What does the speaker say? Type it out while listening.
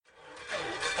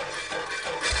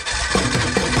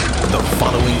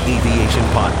following aviation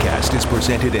podcast is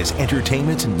presented as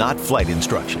entertainment, not flight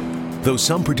instruction. Though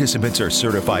some participants are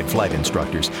certified flight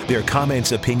instructors, their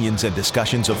comments, opinions, and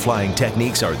discussions of flying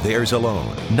techniques are theirs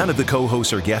alone. None of the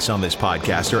co-hosts or guests on this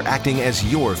podcast are acting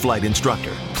as your flight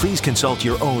instructor. Please consult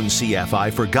your own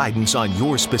CFI for guidance on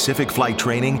your specific flight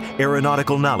training,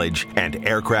 aeronautical knowledge, and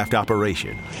aircraft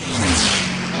operation.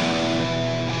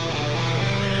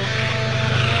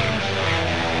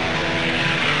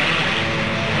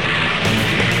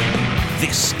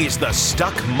 This is the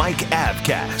Stuck Mike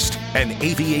Avcast, an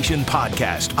aviation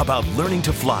podcast about learning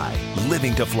to fly,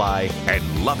 living to fly,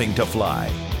 and loving to fly.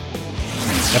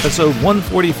 Episode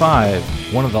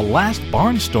 145, one of the last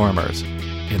barnstormers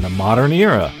in the modern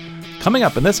era. Coming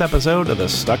up in this episode of the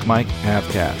Stuck Mike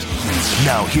Avcast.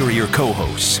 Now here are your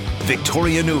co-hosts,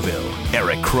 Victoria Newville,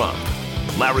 Eric Crump,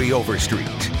 Larry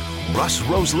Overstreet, Russ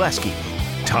Rosleski,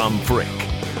 Tom Frick,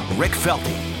 Rick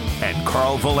Felty, and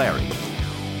Carl Valeri.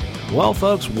 Well,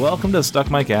 folks, welcome to Stuck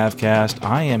Mike Avcast.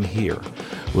 I am here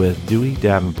with Dewey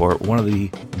Davenport, one of the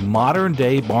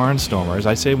modern-day barnstormers.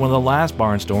 I say one of the last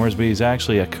barnstormers, but he's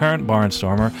actually a current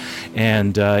barnstormer,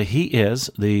 and he is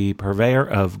the purveyor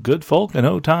of good folk and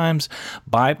old times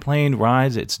biplane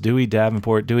rides. It's Dewey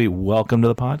Davenport. Dewey, welcome to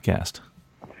the podcast.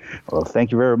 Well,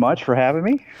 thank you very much for having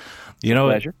me. You know,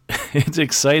 pleasure. It's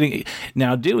exciting.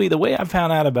 Now, Dewey, the way I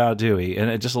found out about Dewey,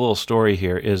 and just a little story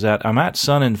here, is that I'm at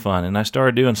Sun and Fun, and I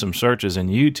started doing some searches in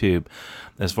YouTube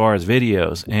as far as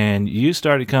videos, and you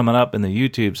started coming up in the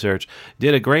YouTube search,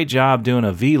 did a great job doing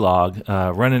a vlog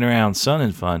running around Sun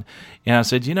and Fun, and I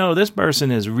said, you know, this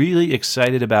person is really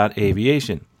excited about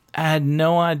aviation. I had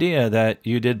no idea that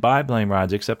you did biplane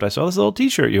rides, except I saw this little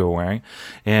T-shirt you were wearing,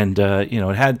 and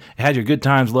it had your Good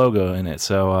Times logo in it.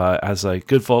 So I was like,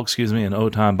 "Good folk, and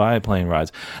old time biplane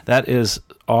rides." That is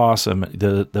awesome.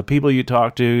 The people you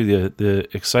talk to, the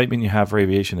excitement you have for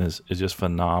aviation is just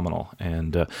phenomenal,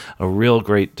 and a real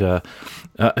great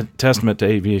testament to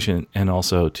aviation, and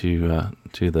also to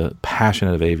the passion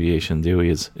of aviation.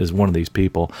 Dewey is one of these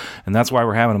people, and that's why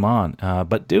we're having him on.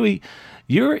 But Dewey,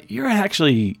 You're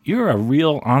a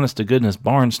real honest to goodness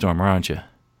barnstormer, aren't you?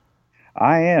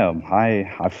 I am.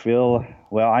 I feel,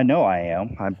 well, I know I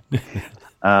am.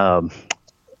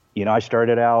 I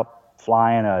started out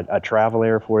flying a Travel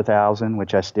Air 4000,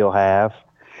 which I still have,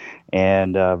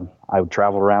 and I would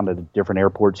travel around to different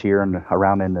airports here and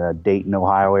around in the Dayton,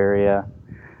 Ohio area,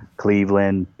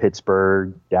 Cleveland,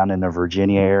 Pittsburgh, down in the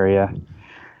Virginia area.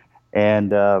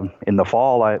 And in the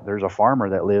fall, there's a farmer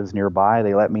that lives nearby.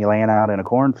 They let me land out in a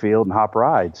cornfield and hop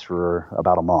rides for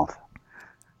about a month.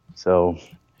 So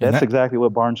that's exactly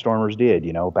what barnstormers did.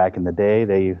 You know, back in the day,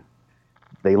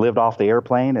 they lived off the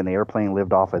airplane, and the airplane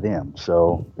lived off of them.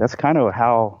 So that's kind of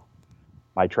how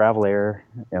my Travel Air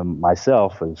and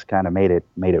myself has kind of made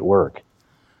it work.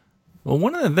 Well,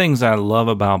 one of the things I love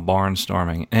about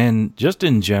barnstorming, and just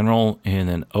in general in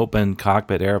an open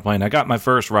cockpit airplane, I got my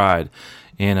first ride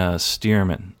in a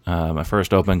Stearman, my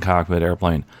first open cockpit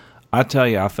airplane. I tell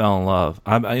you, I fell in love.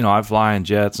 I fly in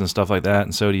jets and stuff like that,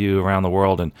 and so do you around the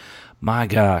world. And my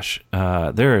gosh,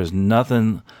 there is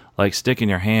nothing like sticking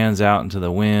your hands out into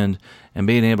the wind and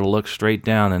being able to look straight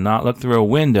down and not look through a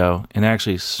window and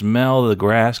actually smell the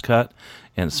grass cut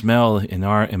and smell,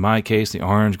 in my case, the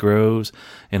orange groves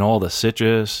and all the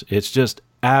citrus. It's just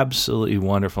absolutely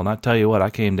wonderful. And I tell you what,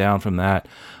 I came down from that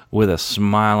with a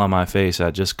smile on my face.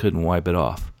 I just couldn't wipe it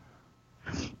off.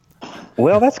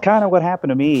 Well, that's kind of what happened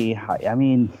to me. I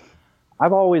mean,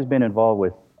 I've always been involved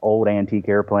with old antique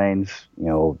airplanes. You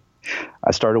know,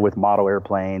 I started with model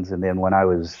airplanes, and then when I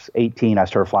was 18, I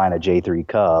started flying a J3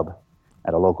 Cub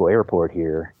at a local airport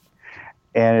here.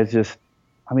 And it's just,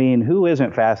 I mean, who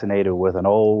isn't fascinated with an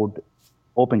old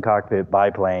open cockpit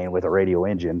biplane with a radio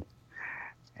engine?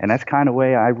 And that's kind of the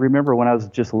way I remember when I was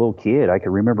just a little kid. I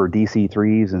could remember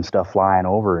DC-3s and stuff flying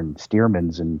over and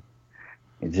Stearmans, and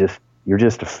you're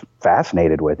just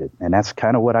fascinated with it. And that's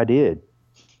kind of what I did.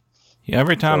 Yeah,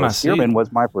 every time I see Stearman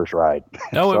was my first ride.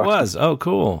 Oh, it was. Oh,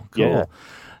 cool. Yeah,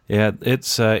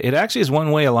 it actually is one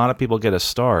way a lot of people get a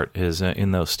start is in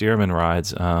those Stearman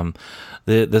rides.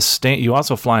 You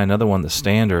also fly another one, the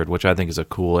Standard, which I think is a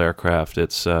cool aircraft.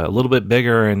 It's a little bit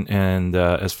bigger, and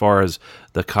as far as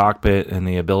the cockpit and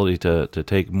the ability to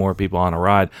take more people on a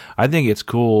ride, I think it's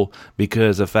cool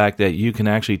because the fact that you can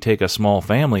actually take a small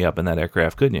family up in that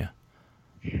aircraft, couldn't you?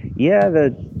 Yeah,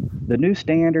 the new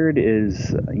Standard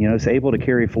is, it's able to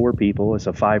carry 4 people. It's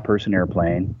a 5-person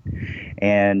airplane,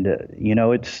 and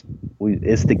it's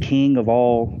the king of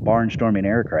all barnstorming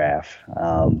aircraft.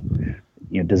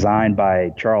 Designed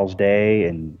by Charles Day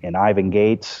and Ivan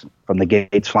Gates from the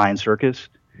Gates Flying Circus,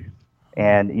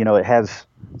 and it has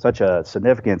such a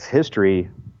significant history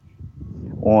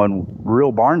on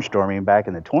real barnstorming back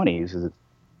in the 20s.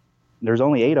 There's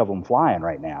only 8 of them flying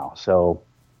right now. So,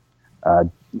 I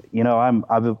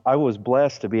was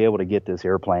blessed to be able to get this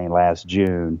airplane last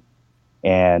June,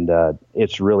 and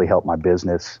it's really helped my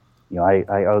business. I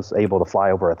was able to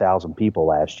fly over 1,000 people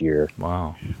last year.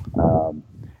 Wow.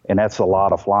 And that's a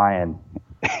lot of flying.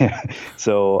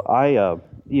 So I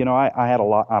had a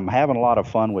lot. I'm having a lot of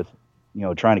fun with,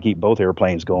 trying to keep both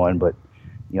airplanes going. But,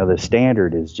 the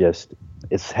Standard is just,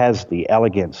 it has the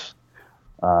elegance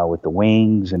with the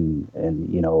wings and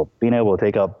being able to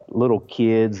take up little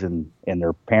kids and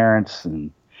their parents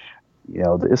and,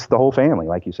 it's the whole family,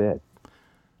 like you said.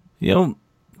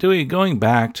 Dewey, going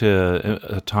back to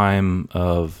a time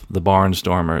of the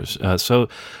barnstormers, so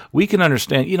we can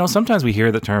understand, sometimes we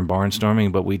hear the term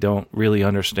barnstorming, but we don't really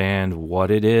understand what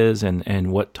it is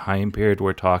and what time period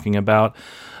we're talking about.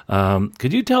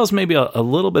 Could you tell us maybe a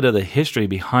little bit of the history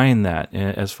behind that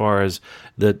as far as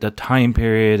the time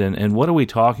period and what are we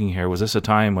talking here? Was this a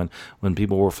time when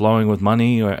people were flowing with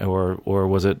money or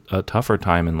was it a tougher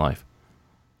time in life?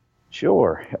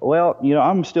 Sure. Well,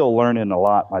 I'm still learning a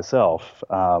lot myself,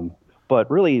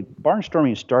 but really,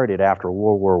 barnstorming started after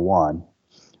World War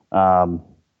I.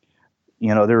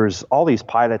 There was all these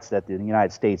pilots that the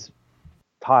United States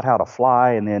taught how to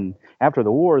fly, and then after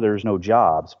the war, there was no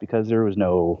jobs because there was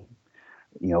no,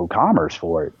 commerce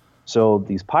for it. So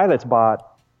these pilots bought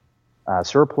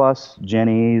surplus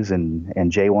Jennies and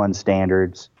J1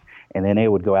 Standards, and then they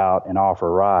would go out and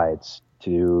offer rides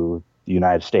to the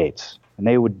United States. And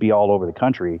they would be all over the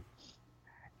country.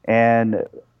 And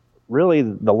really,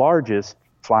 the largest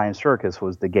flying circus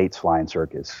was the Gates Flying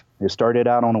Circus. It started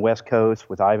out on the West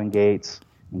Coast with Ivan Gates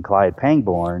and Clyde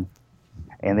Pangborn.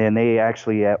 And then they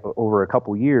actually, over a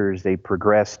couple years, they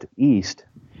progressed east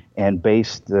and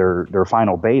based their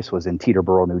final base was in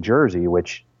Teterboro, New Jersey,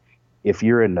 which, if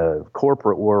you're in the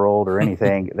corporate world or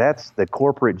anything, that's the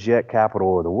corporate jet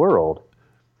capital of the world.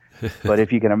 But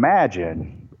if you can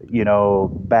imagine,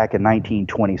 back in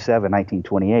 1927,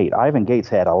 1928, Ivan Gates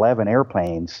had 11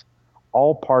 airplanes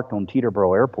all parked on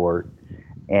Teterboro Airport.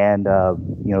 And,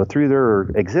 through their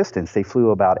existence, they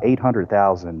flew about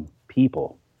 800,000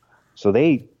 people. So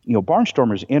they,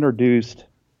 barnstormers introduced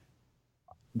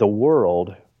the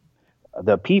world,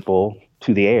 the people,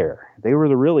 to the air. They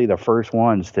were really the first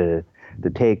ones to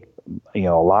take, a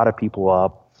lot of people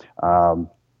up,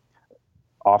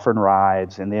 offering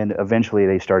rides, and then eventually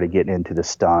they started getting into the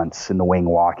stunts and the wing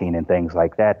walking and things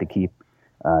like that to keep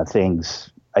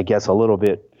things, I guess, a little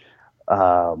bit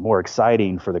more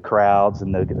exciting for the crowds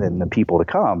and the people to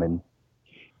come.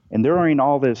 And during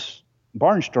all this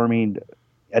barnstorming,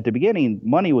 at the beginning,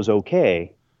 money was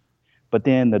okay, but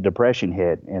then the Depression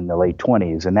hit in the late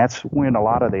 20s, and that's when a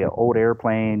lot of the old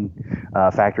airplane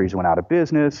factories went out of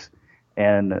business.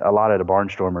 And a lot of the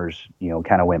barnstormers,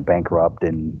 kind of went bankrupt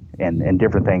and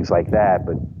different things like that.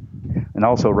 And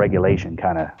also regulation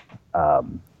kind of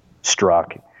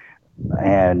struck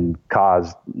and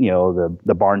caused,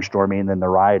 the barnstorming and the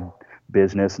ride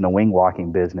business and the wing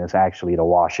walking business actually to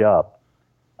wash up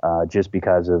just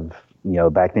because of,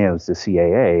 back then it was the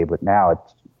CAA, but now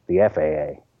it's the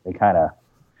FAA. They kind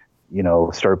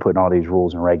of, started putting all these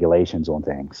rules and regulations on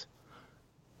things.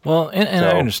 Well, and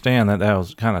I understand that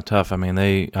was kind of tough. I mean,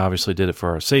 they obviously did it for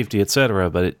our safety, et cetera.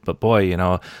 But boy,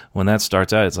 when that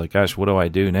starts out, it's like, gosh, what do I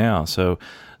do now? So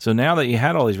now that you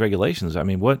had all these regulations, I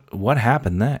mean, what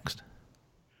happened next?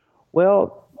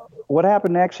 Well, what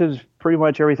happened next is pretty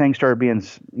much everything started being,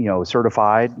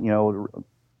 certified.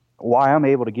 Why I'm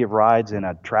able to give rides in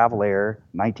a Travel Air,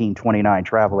 1929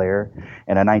 Travel Air,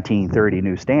 and a 1930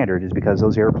 New Standard is because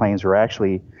those airplanes were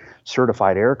actually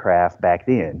certified aircraft back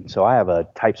then. So I have a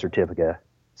type certificate.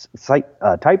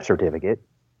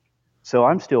 So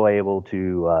I'm still able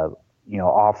to,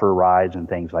 offer rides and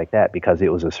things like that because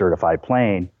it was a certified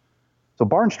plane. So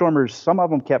barnstormers, some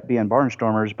of them kept being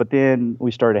barnstormers, but then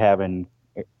we started having,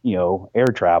 air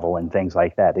travel and things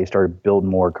like that. They started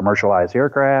building more commercialized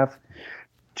aircraft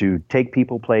to take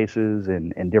people places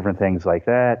and different things like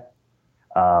that.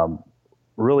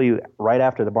 Really, right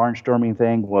after the barnstorming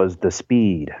thing was the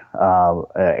speed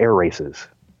air races.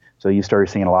 So you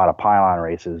started seeing a lot of pylon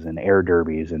races and air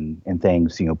derbies and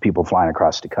things, people flying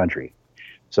across the country.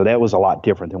 So that was a lot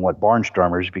different than what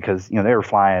barnstormers, because, they were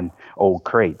flying old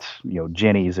crates,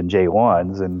 Jennies and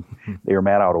J1s, and they were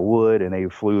made out of wood, and they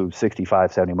flew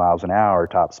 65, 70 miles an hour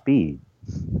top speed.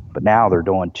 But now they're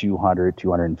doing 200,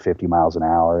 250 miles an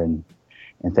hour and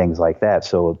things like that.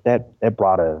 So that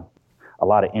brought a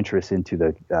lot of interest into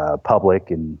the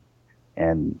public, and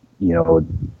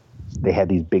they had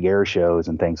these big air shows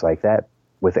and things like that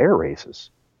with air races.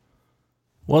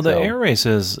 Well, the air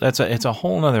races, it's a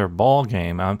whole other ball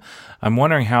game. I'm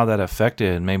wondering how that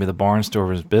affected maybe the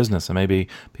Barnstormers business, and maybe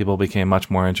people became much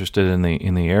more interested in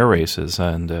the air races.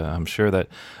 And I'm sure that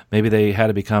maybe they had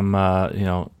to become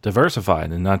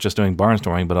diversified and not just doing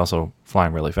barnstorming, but also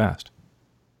flying really fast.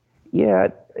 Yeah,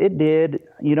 it did.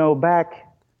 Back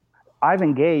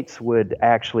Ivan Gates would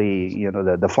actually,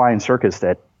 the flying circus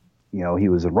that he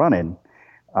was running.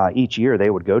 Each year they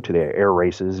would go to the air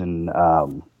races and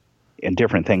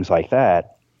different things like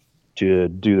that to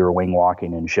do their wing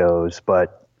walking and shows.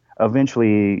 But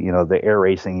eventually, the air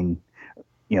racing,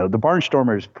 the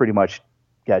Barnstormers pretty much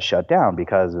got shut down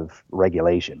because of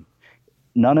regulation.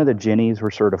 None of the Jennies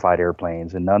were certified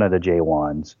airplanes and none of the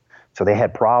J1s. So they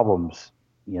had problems,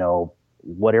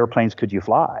 what airplanes could you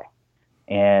fly?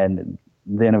 And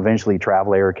then eventually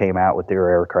Travel Air came out with their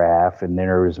aircraft, and then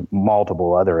there was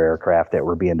multiple other aircraft that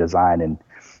were being designed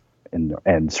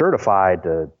and certified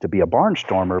to be a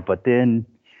barnstormer. But then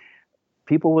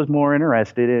people was more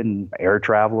interested in air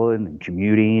travel and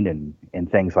commuting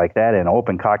and things like that. And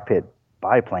open cockpit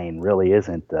biplane really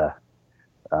isn't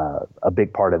a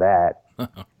big part of that.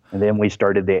 And then we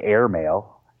started the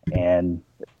airmail, and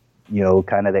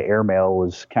kind of the airmail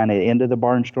was kind of into the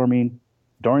barnstorming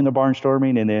during the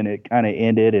barnstorming, and then it kind of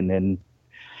ended, and then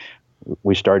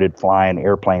we started flying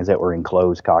airplanes that were in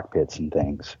closed cockpits and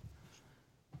things.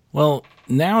 Well,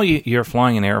 now you're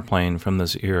flying an airplane from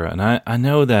this era, and I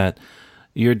know that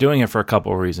you're doing it for a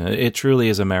couple of reasons. It truly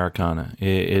is Americana.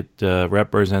 It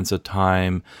represents a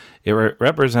time. It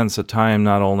represents a time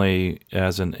not only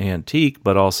as an antique,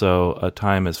 but also a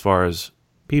time as far as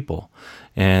people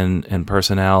and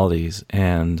personalities,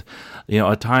 and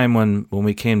a time when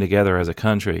we came together as a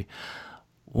country.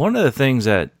 One of the things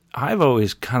that I've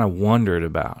always kind of wondered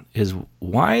about is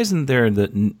why isn't there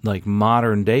the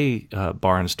modern day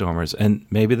barnstormers? And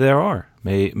maybe there are.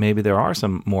 Maybe there are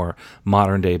some more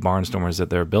modern day barnstormers that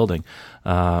they're building.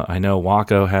 I know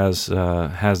Waco has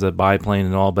the biplane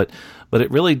and all, but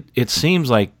it seems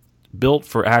like built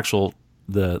for actual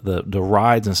the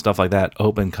rides and stuff like that,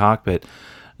 open cockpit.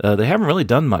 They haven't really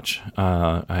done much.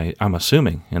 I'm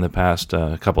assuming in the past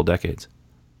couple decades.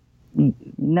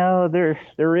 No,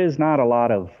 there is not a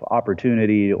lot of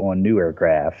opportunity on new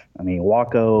aircraft. I mean,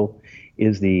 Waco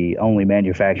is the only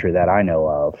manufacturer that I know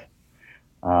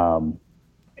of.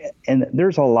 And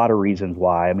there's a lot of reasons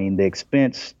why. I mean, the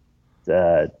expense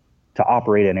to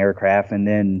operate an aircraft, and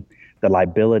then the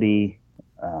liability,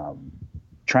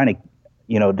 trying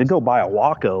to go buy a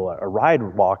ride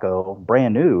Waco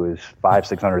brand new is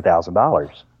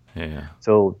 $500,000-$600,000. Yeah.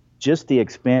 So just the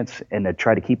expense and to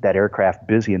try to keep that aircraft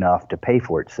busy enough to pay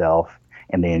for itself,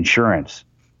 and the insurance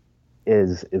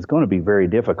is going to be very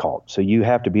difficult. So you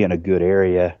have to be in a good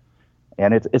area,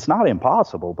 and it's not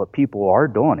impossible, but people are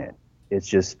doing it. It's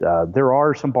just there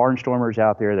are some barnstormers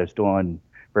out there that's doing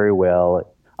very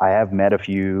well. I have met a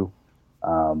few.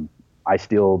 I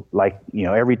still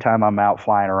every time I'm out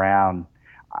flying around,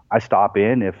 I stop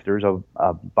in. If there's a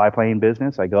biplane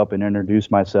business, I go up and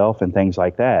introduce myself and things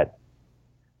like that.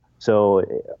 So,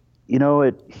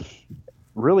 it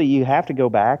really, you have to go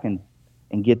back and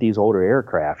get these older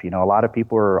aircraft. A lot of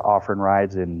people are offering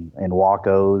rides in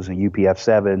Wacos and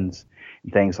UPF-7s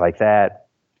and things like that,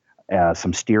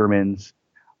 some Stearmans.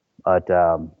 But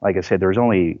like I said, there's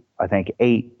only, I think,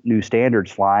 8 new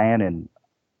standards flying and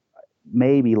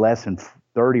maybe less than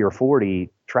 30 or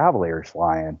 40 Travel Airs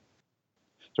flying.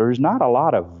 So there's not a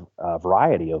lot of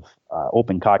variety of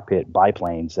open cockpit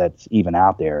biplanes that's even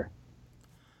out there.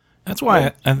 That's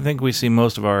why I think we see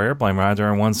most of our airplane rides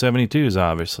are in 172s.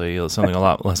 Obviously, something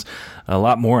a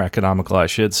lot more economical, I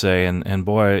should say. And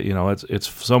boy,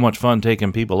 it's so much fun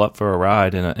taking people up for a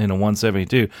ride in a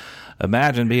 172.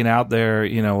 Imagine being out there,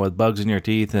 with bugs in your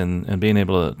teeth and being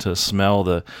able to smell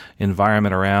the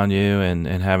environment around you and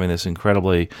having this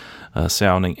incredibly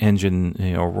sounding engine,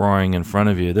 roaring in front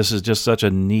of you. This is just such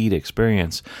a neat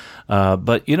experience.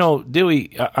 But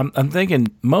Dewey, I'm thinking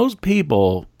most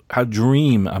people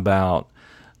dream about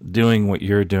doing what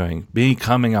you're doing,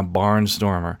 becoming a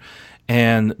barnstormer.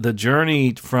 And the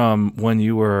journey from when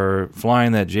you were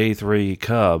flying that J3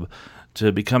 Cub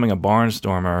to becoming a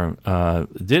barnstormer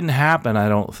didn't happen, I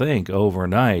don't think,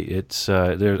 overnight. It's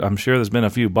I'm sure there's been a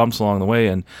few bumps along the way.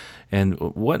 And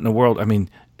what in the world? I mean,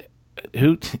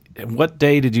 what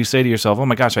day did you say to yourself, "Oh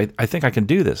my gosh, I think I can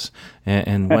do this"?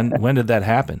 And when did that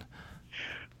happen?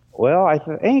 Well, I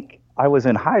think I was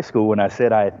in high school when I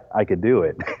said I could do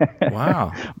it.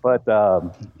 Wow. But,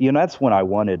 that's when I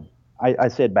wanted, I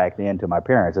said back then to my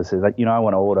parents, I said, I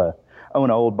want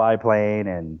an old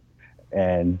biplane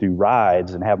and do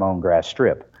rides and have my own grass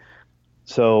strip.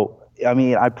 So I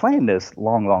mean, I planned this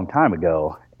long time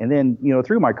ago, and then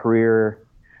through my career,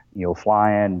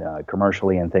 flying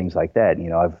commercially and things like that,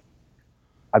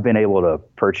 I've been able to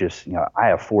purchase. I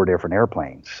have 4 different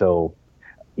airplanes, so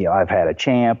I've had a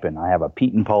Champ and I have a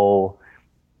Pete and Pole,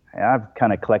 and I've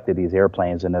kind of collected these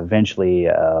airplanes, and eventually,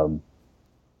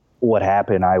 what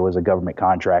happened? I was a government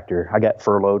contractor. I got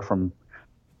furloughed from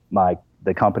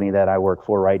the company that I work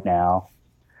for right now,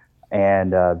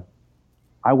 and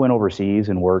I went overseas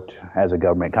and worked as a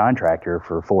government contractor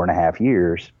for 4.5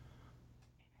 years.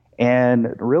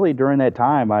 And really during that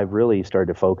time, I've really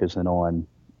started focusing on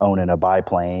owning a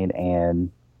biplane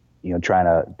and, trying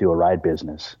to do a ride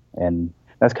business. And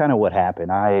that's kind of what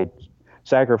happened. I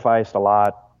sacrificed a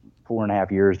lot,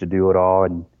 4.5 years to do it all.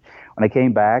 And when I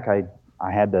came back,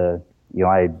 I had to,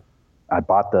 I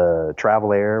bought the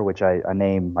Travel Air, which I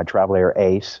named my Travel Air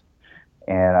Ace.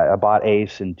 And I bought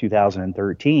Ace in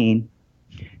 2013.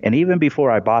 And even before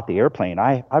I bought the airplane,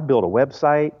 I built a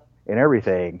website and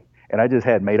everything, and I just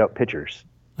had made up pictures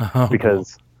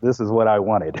because this is what I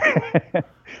wanted.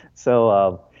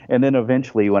 So, and then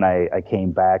eventually when I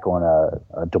came back on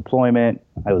a deployment,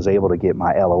 I was able to get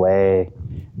my LOA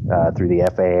through the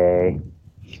FAA.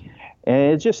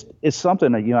 And it's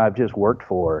something that, I've just worked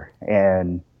for,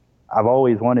 and I've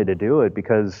always wanted to do it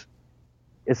because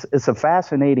it's a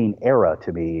fascinating era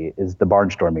to me, is the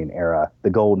barnstorming era, the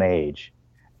golden age.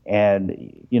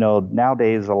 And,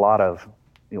 nowadays a lot of,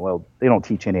 they don't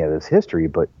teach any of this history,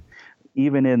 but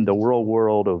even in the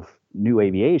world of new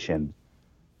aviation,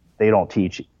 they don't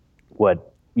teach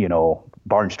what,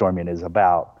 barnstorming is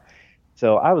about.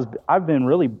 So I've been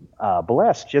really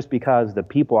blessed just because the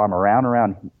people I'm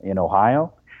around in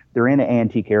Ohio, they're into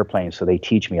antique airplanes. So they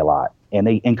teach me a lot and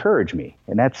they encourage me.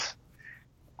 And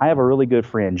I have a really good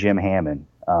friend, Jim Hammond.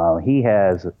 He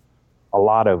has a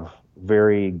lot of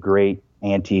very great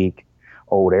antique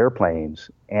old airplanes.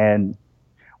 And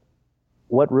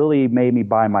what really made me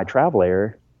buy my Travel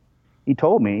Air, he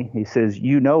told me, he says,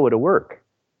 it'll work.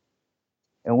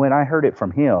 And when I heard it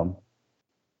from him,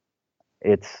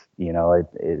 it's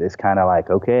kind of like,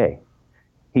 okay,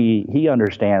 he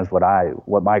understands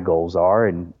what my goals are,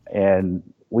 and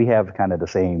we have kind of the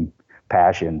same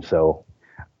passion. So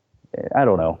I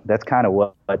don't know. That's kind of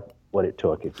what it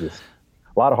took. It's just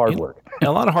a lot of hard work.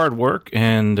 A lot of hard work,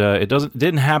 and it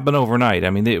didn't happen overnight. I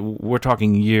mean, we're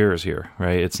talking years here,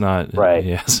 right? It's not right.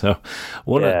 Yeah. So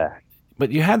but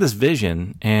you had this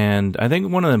vision, and I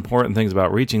think one of the important things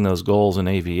about reaching those goals in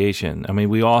aviation, I mean,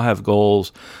 we all have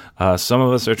goals. Some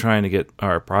of us are trying to get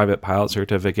our private pilot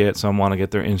certificate. Some want to get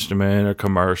their instrument or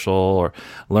commercial or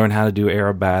learn how to do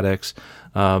aerobatics.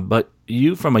 But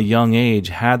you, from a young age,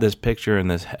 had this picture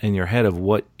in your head of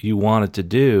what you wanted to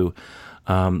do.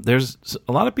 There's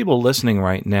a lot of people listening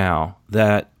right now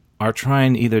that are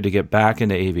trying either to get back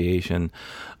into aviation,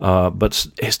 but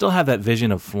they still have that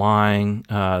vision of flying.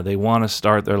 They want to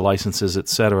start their licenses,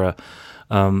 etc.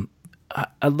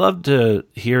 I'd love to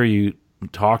hear you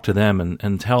talk to them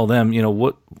and tell them,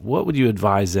 what would you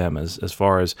advise them as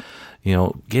far as,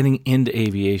 getting into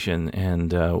aviation,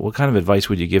 and what kind of advice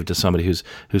would you give to somebody who's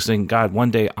saying, God,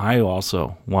 one day I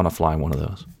also want to fly one of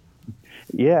those?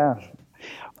 Yeah.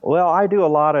 Well, I do a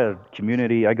lot of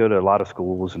community. I go to a lot of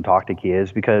schools and talk to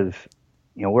kids because,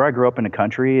 where I grew up in the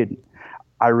country,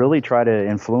 I really try to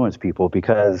influence people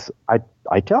because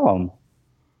I tell them,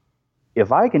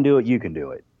 if I can do it, you can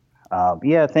do it.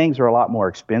 Yeah, things are a lot more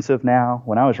expensive now.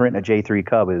 When I was renting a J3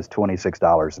 Cub, it was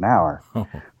 $26 an hour. Well,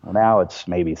 now it's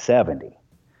maybe $70.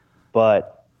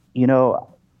 But, you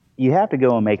have to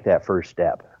go and make that first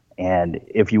step. And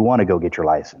if you want to go get your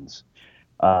license,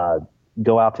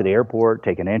 go out to the airport,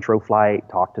 take an intro flight,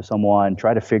 talk to someone,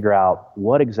 try to figure out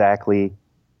what exactly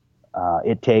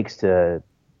it takes to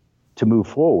move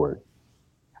forward.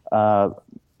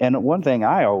 And one thing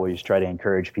I always try to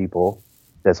encourage people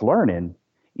that's learning,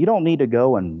 you don't need to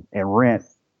go and rent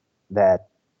that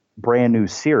brand new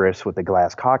Cirrus with the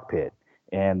glass cockpit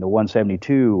and the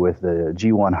 172 with the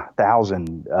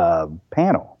G1000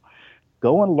 panel.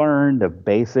 Go and learn the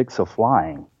basics of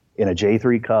flying in a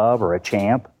J3 Cub or a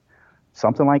Champ,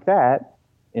 something like that.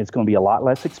 It's going to be a lot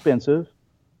less expensive,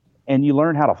 and you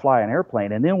learn how to fly an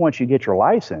airplane. And then once you get your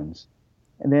license,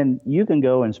 and then you can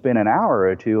go and spend an hour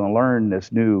or two and learn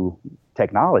this new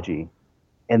technology.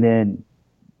 And then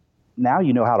now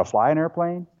you know how to fly an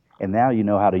airplane, and now you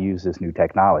know how to use this new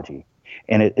technology.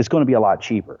 And it's going to be a lot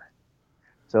cheaper.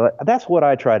 So that's what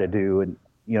I try to do. And,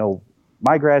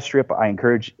 my grad strip, I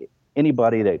encourage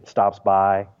anybody that stops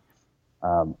by.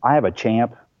 I have a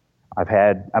Champ.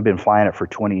 I've been flying it for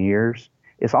 20 years.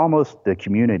 It's almost the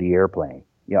community airplane.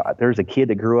 There's a kid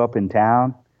that grew up in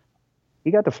town.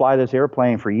 he got to fly this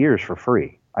airplane for years for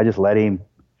free. I just let him.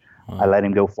 Wow. I let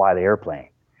him go fly the airplane,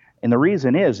 and the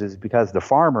reason is because the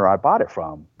farmer I bought it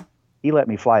from, he let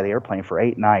me fly the airplane for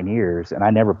 8-9 years, and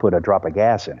I never put a drop of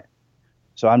gas in it.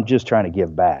 So I'm just trying to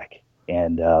give back,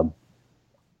 and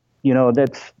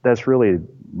that's really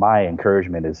my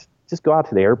encouragement is just go out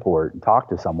to the airport and talk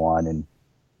to someone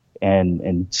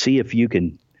and see if you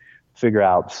can figure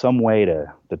out some way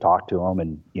to talk to them.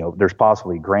 And, there's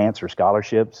possibly grants or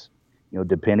scholarships,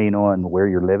 depending on where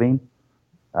you're living,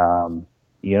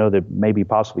 that maybe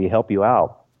possibly help you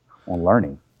out on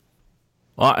learning.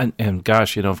 Well, and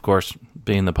gosh, of course,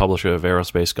 being the publisher of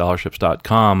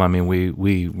aerospacescholarships.com, I mean,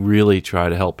 we really try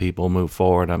to help people move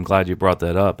forward. I'm glad you brought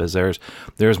that up, as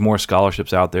there's more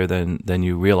scholarships out there than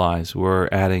you realize. We're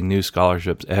adding new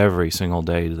scholarships every single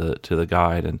day to the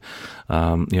guide, and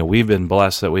we've been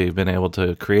blessed that we've been able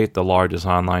to create the largest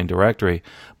online directory.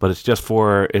 But it's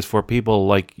for people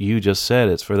like you just said.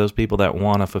 It's for those people that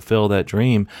want to fulfill that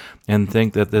dream and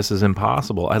think that this is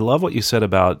impossible. I love what you said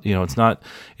about it's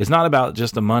not about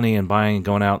just the money and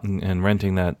going out and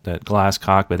renting that glass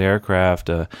cockpit aircraft,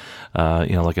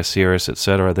 like a Cirrus,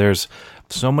 etc. There's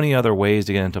so many other ways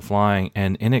to get into flying,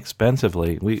 and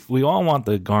inexpensively. We all want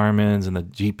the Garmins and the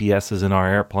GPSs in our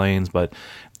airplanes, but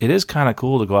it is kind of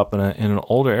cool to go up in an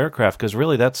older aircraft, because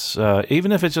really that's,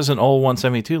 even if it's just an old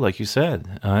 172, like you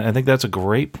said, I think that's a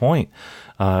great point.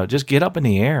 Just get up in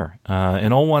the air.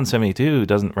 An old 172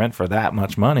 doesn't rent for that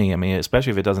much money. I mean,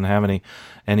 especially if it doesn't have any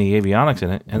avionics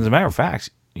in it. And as a matter of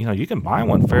fact, you can buy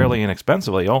one fairly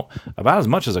inexpensively, about as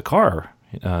much as a car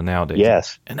nowadays.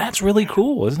 Yes. And that's really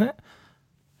cool, isn't it?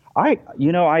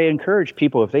 I encourage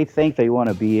people, if they think they want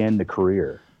to be in the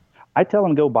career, I tell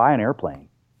them go buy an airplane.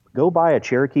 Go buy a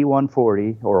Cherokee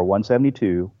 140 or a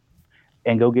 172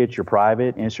 and go get your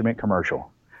private instrument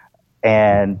commercial.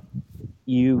 And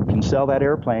you can sell that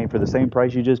airplane for the same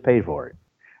price you just paid for it.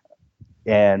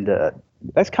 And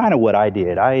that's kind of what I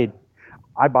did. I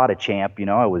bought a Champ.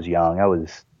 I was young. I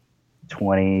was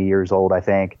 20 years old, I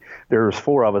think. There was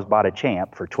 4 of us bought a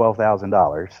Champ for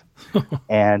 $12,000.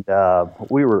 And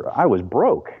I was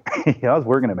broke. I was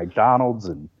working at McDonald's,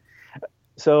 and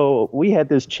so we had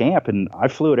this Champ, and I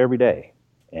flew it every day.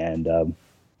 And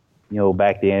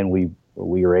back then we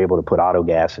were able to put auto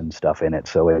gas and stuff in it,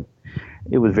 so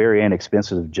it was very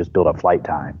inexpensive to just build up flight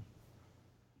time.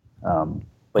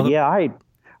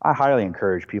 I highly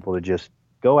encourage people to just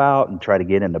go out and try to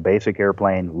get in the basic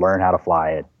airplane, learn how to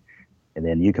fly it, and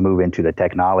then you can move into the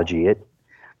technology.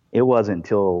 It wasn't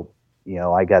until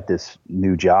I got this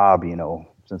new job,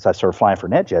 since I started flying for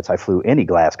NetJets, I flew any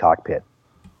glass cockpit.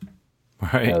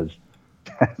 Right.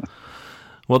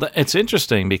 Well, it's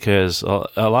interesting because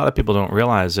a lot of people don't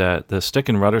realize that the stick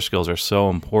and rudder skills are so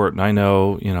important. I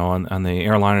know, on the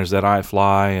airliners that I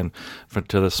fly and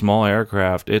to the small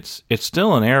aircraft, it's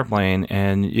still an airplane,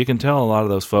 and you can tell a lot of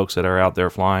those folks that are out there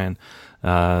flying,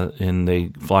 and they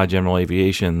fly general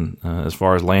aviation as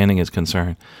far as landing is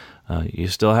concerned. You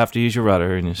still have to use your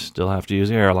rudder, and you still have to use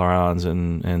the ailerons,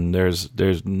 and there's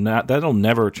not, that'll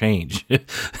never change.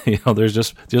 There's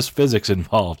just physics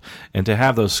involved, and to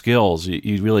have those skills,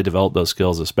 you really develop those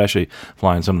skills, especially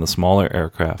flying some of the smaller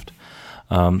aircraft.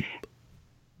 But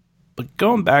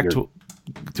going back to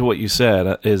what you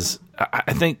said is,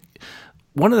 I think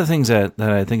one of the things that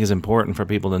I think is important for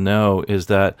people to know is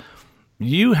that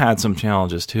you had some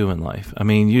challenges too in life. I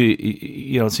mean,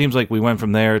 it seems like we went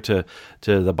from there to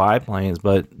the biplanes,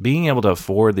 but being able to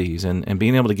afford these and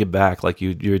being able to give back like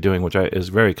you're doing, which is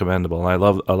very commendable. And I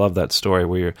love that story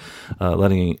where you're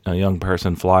letting a young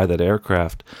person fly that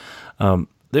aircraft.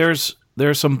 There's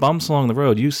some bumps along the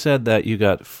road. You said that you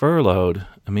got furloughed,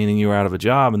 meaning you were out of a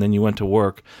job, and then you went to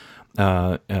work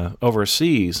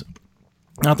overseas.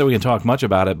 Not that we can talk much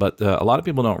about it, but a lot of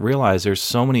people don't realize there's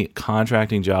so many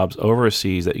contracting jobs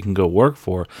overseas that you can go work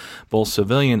for, both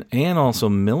civilian and also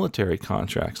military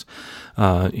contracts.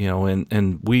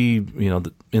 And we,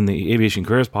 in the Aviation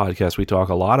Careers podcast, we talk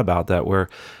a lot about that, where,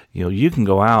 you can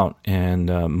go out and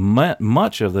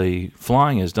much of the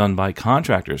flying is done by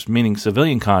contractors, meaning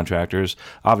civilian contractors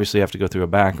obviously have to go through a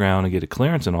background and get a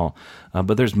clearance and all.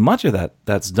 But there's much of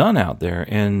that's done out there.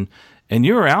 And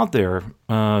you're out there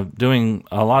doing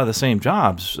a lot of the same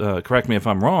jobs, correct me if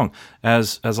I'm wrong,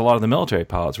 as a lot of the military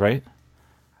pilots, right?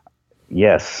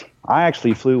 Yes. I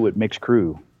actually flew with mixed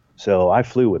crew, so I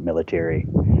flew with military.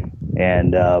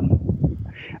 And, I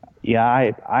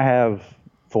have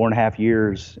 4.5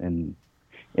 years in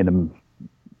the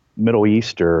Middle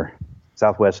East or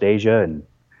Southwest Asia.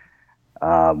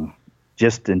 And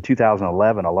just in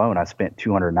 2011 alone, I spent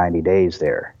 290 days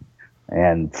there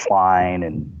and flying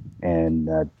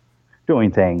and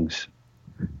doing things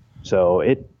So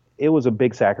it was a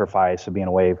big sacrifice of being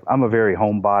away. I'm a very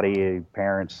homebody.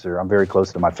 I'm very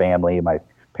close to my family, my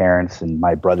parents and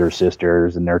my brothers,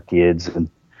 sisters, and their kids. And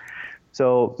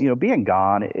so, being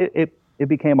gone, it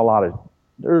became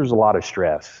there's a lot of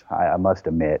stress. I must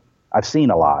admit, I've seen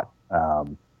a lot. I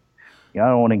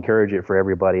don't want to encourage it for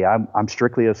everybody. I'm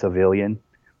strictly a civilian.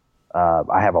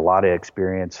 I have a lot of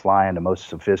experience flying the most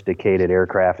sophisticated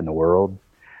aircraft in the world.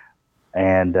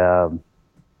 And,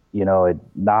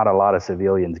 not a lot of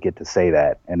civilians get to say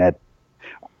that. And that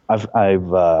I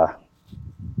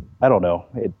don't know.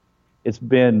 It's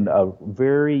been a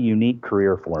very unique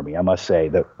career for me, I must say.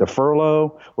 The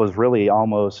furlough was really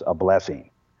almost a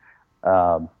blessing,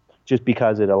 just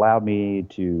because it allowed me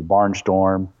to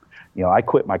barnstorm. I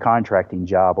quit my contracting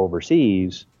job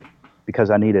overseas because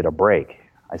I needed a break.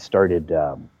 I started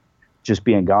just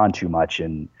being gone too much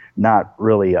and not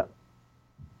really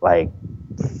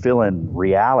feeling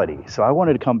reality. So I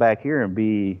wanted to come back here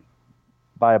and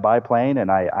buy a biplane,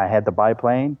 and I had the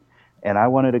biplane, and I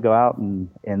wanted to go out and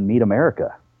meet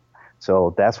America.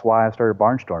 So that's why I started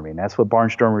barnstorming. That's what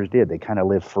barnstormers did. They kind of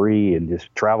live free and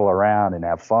just travel around and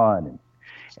have fun.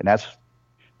 And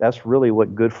that's really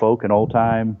what good folk and old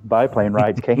time biplane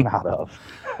rides came out of.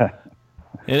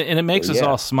 And it makes us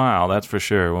all smile, that's for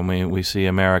sure, when we see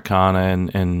Americana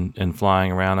and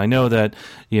flying around. I know that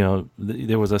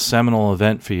there was a seminal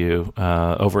event for you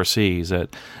overseas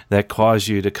that caused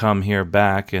you to come here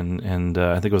back, and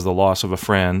I think it was the loss of a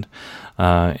friend.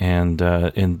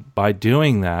 And by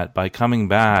doing that, by coming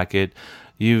back,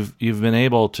 you've been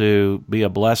able to be a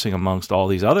blessing amongst all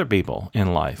these other people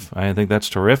in life. I think that's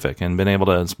terrific, and been able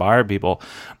to inspire people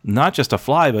not just to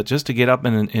fly, but just to get up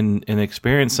and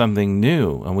experience something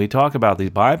new. And we talk about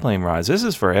these biplane rides. This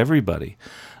is for everybody.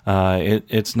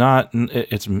 It's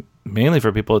mainly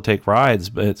for people to take rides,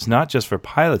 but it's not just for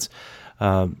pilots.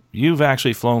 You've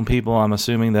actually flown people, I'm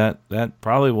assuming, that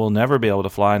probably will never be able to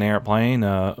fly an airplane,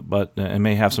 but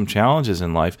may have some challenges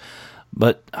in life.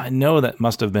 But I know that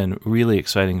must have been really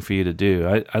exciting for you to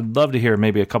do. I'd love to hear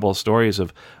maybe a couple of stories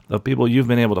of people you've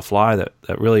been able to fly that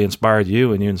really inspired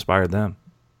you and you inspired them.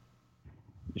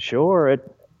 Sure. And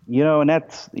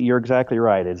you're exactly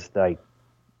right. It's like,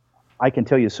 I can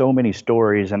tell you so many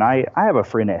stories, and I have a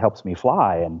friend that helps me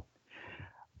fly.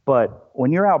 But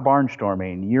when you're out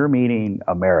barnstorming, you're meeting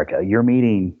America. You're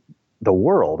meeting the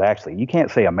world, actually. You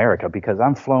can't say America because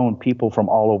I'm flown people from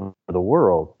all over the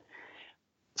world.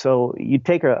 So you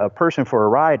take a person for a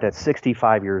ride that's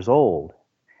 65 years old,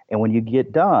 and when you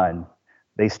get done,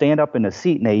 they stand up in the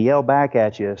seat and they yell back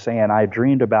at you saying, "I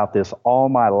dreamed about this all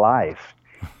my life,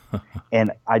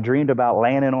 and I dreamed about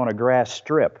landing on a grass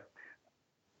strip."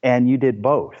 And you did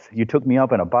both. You took me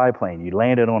up in a biplane. You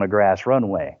landed on a grass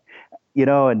runway.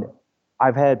 And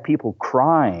I've had people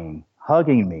crying,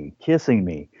 hugging me, kissing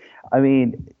me. I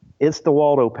mean, it's the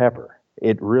Waldo Pepper.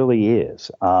 It really is.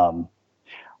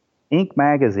 Inc.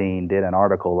 magazine did an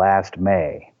article last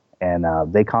May, and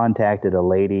they contacted a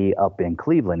lady up in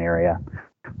Cleveland area,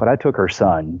 but I took her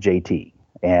son, JT.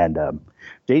 And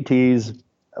JT's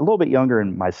a little bit younger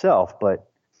than myself, but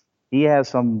he has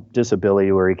some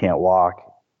disability where he can't walk.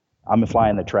 I'm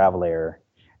flying the Travel Air,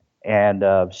 and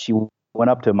she went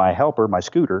up to my helper, my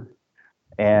scooter,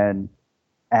 and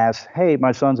asked, "Hey,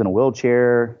 my son's in a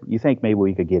wheelchair. You think maybe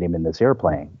we could get him in this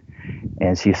airplane?"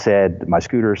 And my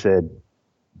scooter said,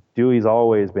 "Dewey's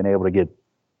always been able to get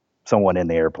someone in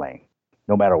the airplane,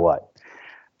 no matter what."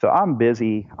 So I'm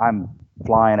busy. I'm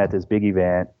flying at this big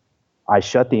event. I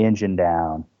shut the engine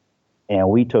down, and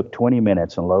we took 20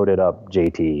 minutes and loaded up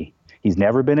JT. He's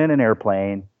never been in an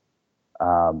airplane.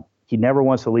 He never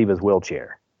wants to leave his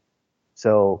wheelchair.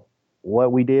 So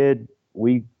what we did,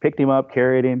 we picked him up,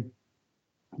 carried him,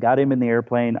 got him in the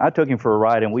airplane. I took him for a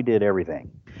ride, and we did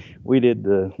everything. We did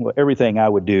everything I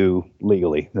would do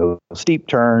legally, the steep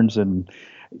turns, and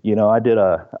I did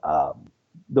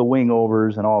the wing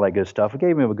overs and all that good stuff. I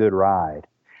gave him a good ride,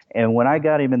 and when I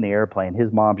got him in the airplane,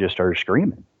 his mom just started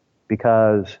screaming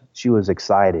because she was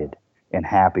excited and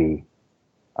happy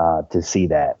to see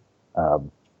that.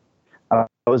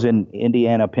 I was in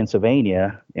Indiana,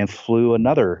 Pennsylvania, and flew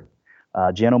another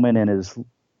gentleman and his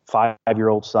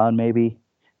 5-year-old son, maybe,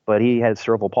 but he had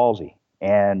cerebral palsy,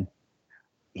 and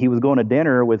he was going to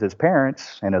dinner with his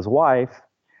parents and his wife,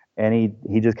 and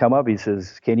he just come up. He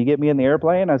says, "Can you get me in the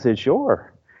airplane?" I said,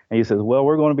 "Sure." And he says, "Well,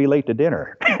 we're going to be late to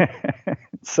dinner."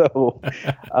 So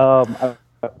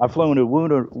I've flown to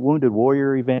Wounded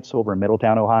Warrior events over in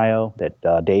Middletown, Ohio,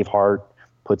 that Dave Hart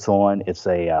puts on. It's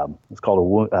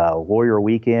called a Warrior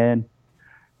Weekend.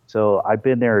 So I've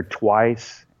been there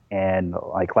twice, and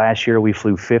like last year we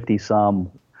flew 50 some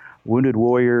Wounded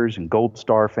Warriors and Gold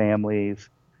Star families.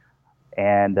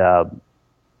 And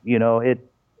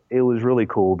it was really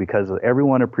cool because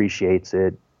everyone appreciates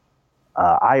it.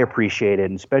 I appreciate it,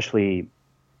 and especially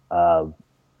for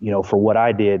what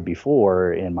I did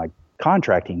before in my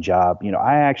contracting job.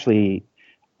 I actually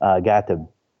got to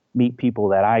meet people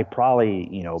that I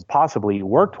probably possibly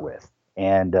worked with,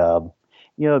 and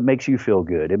it makes you feel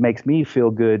good. It makes me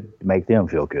feel good to make them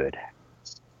feel good.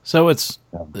 So it's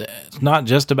not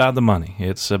just about the money.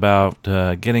 It's about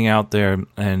getting out there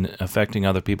and affecting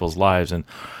other people's lives. And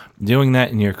doing that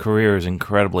in your career is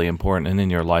incredibly important, and in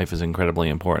your life is incredibly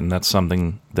important. That's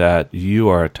something that you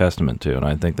are a testament to, and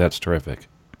I think that's terrific.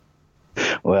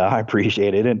 Well, I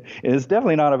appreciate it. And it's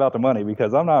definitely not about the money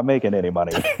because I'm not making any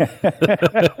money.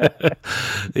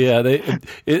 Yeah,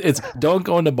 it's don't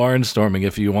go into barnstorming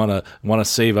if you want to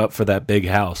save up for that big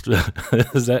house.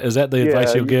 Is that the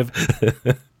advice you'll give?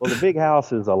 Well, the big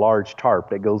house is a large tarp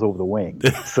that goes over the wing.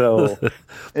 So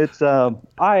it's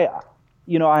I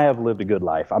have lived a good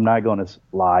life. I'm not going to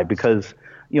lie because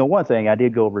one thing, I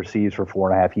did go overseas for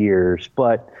 4.5 years,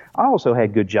 but I also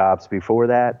had good jobs before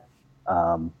that.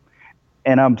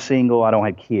 And I'm single. I don't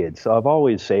have kids. So I've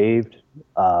always saved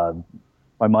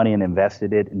my money and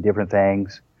invested it in different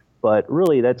things. But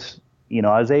really, that's,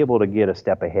 I was able to get a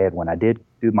step ahead when I did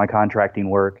do my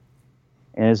contracting work.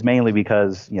 And it's mainly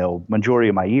because, majority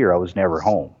of my year, I was never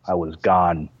home. I was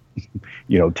gone,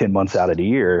 10 months out of the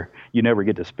year. You never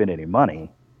get to spend any money.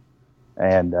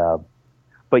 And,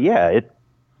 but yeah,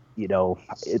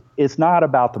 it's not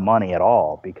about the money at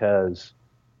all, because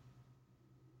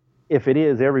if it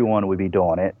is, everyone would be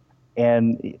doing it.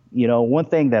 And, one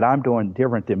thing that I'm doing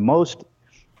different than most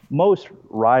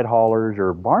ride haulers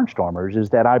or barnstormers is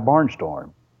that I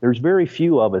barnstorm. There's very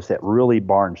few of us that really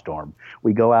barnstorm.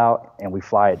 We go out and we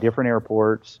fly at different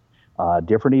airports,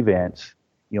 different events.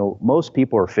 Most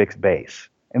people are fixed base.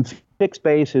 And fixed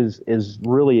base is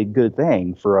really a good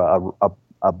thing for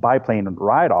a biplane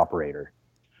ride operator,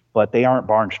 but they aren't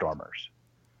barnstormers.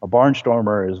 A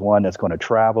barnstormer is one that's going to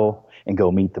travel and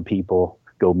go meet the people,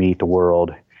 go meet the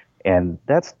world. And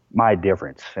that's my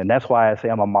difference. And that's why I say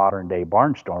I'm a modern day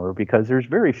barnstormer, because there's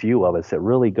very few of us that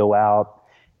really go out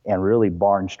and really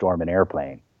barnstorm an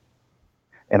airplane.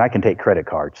 And I can take credit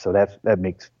cards, so that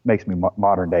makes me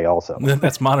modern day also.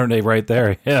 That's modern day right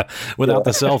there. Yeah, without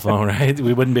the cell phone, right?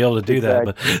 We wouldn't be able to do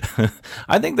exactly. That. But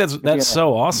I think that's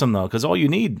so awesome, though, because all you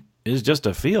need is just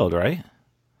a field, right?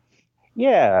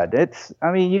 Yeah,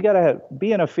 you got to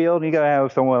be in a field, and you got to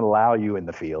have someone allow you in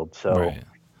the field. So right.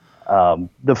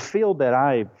 The field that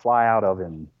I fly out of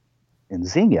in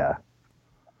Xenia,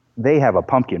 they have a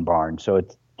pumpkin barn, so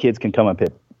kids can come and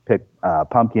pick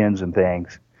pumpkins and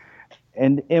things.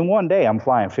 And in one day, I'm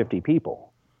flying 50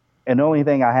 people. And the only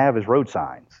thing I have is road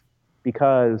signs,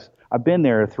 because I've been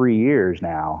there 3 years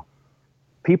now.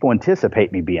 People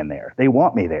anticipate me being there. They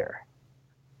want me there.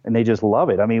 And they just love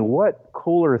it. I mean, what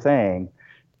cooler thing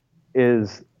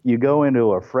is you go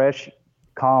into a fresh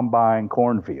combine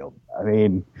cornfield? I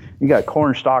mean, you got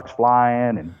corn stalks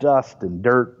flying and dust and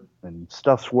dirt and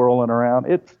stuff swirling around.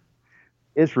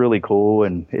 It's really cool,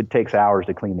 and it takes hours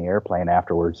to clean the airplane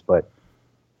afterwards, but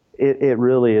it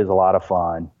really is a lot of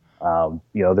fun.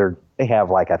 They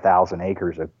have like 1,000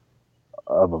 acres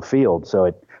of a field,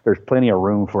 so there's plenty of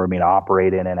room for me to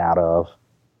operate in and out of.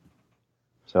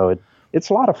 So it's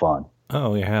a lot of fun.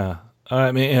 Oh, yeah.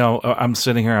 I mean, I'm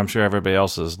sitting here, I'm sure everybody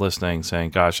else is listening saying,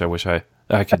 gosh, I wish I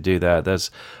could do that. That's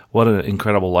what an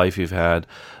incredible life you've had.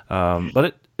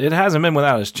 But it hasn't been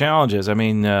without its challenges. I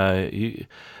mean,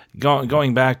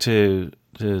 going back to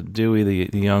Dewey,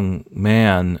 the young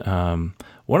man,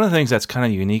 one of the things that's kind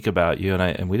of unique about you,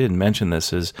 and we didn't mention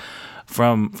this, is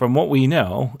from what we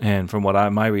know and from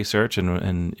what my research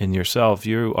and yourself,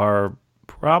 you are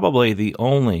probably the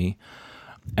only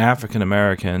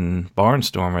African-American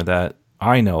barnstormer that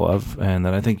I know of, and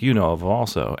that I think you know of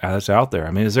also, that's out there.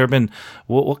 I mean, has there been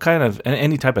what kind of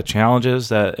any type of challenges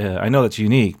that I know that's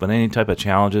unique, but any type of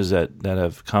challenges that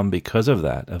have come because of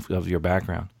that, of your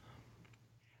background?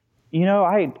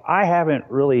 I haven't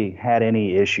really had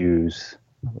any issues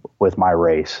with my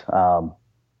race.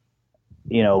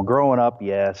 Growing up,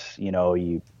 yes,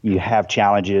 you have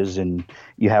challenges, and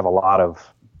you have a lot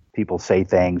of people say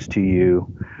things to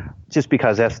you just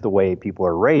because that's the way people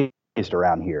are raised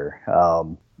around here.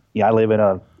 I live in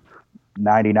a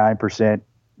 99%,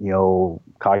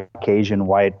 Caucasian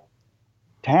white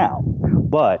town,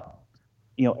 but,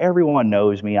 everyone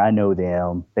knows me. I know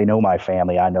them. They know my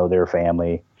family. I know their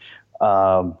family.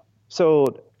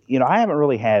 So, I haven't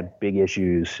really had big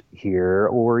issues here,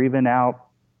 or even out,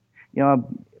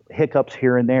 hiccups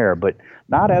here and there, but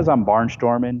not as I'm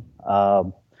barnstorming.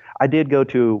 I did go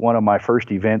to one of my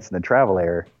first events in the Travel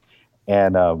Air,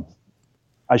 And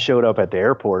I showed up at the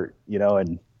airport,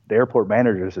 and the airport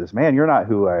manager says, "Man, you're not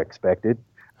who I expected."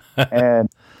 And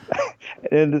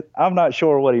and I'm not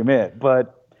sure what he meant,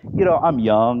 but I'm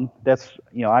young.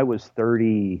 I was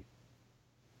 30,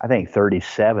 I think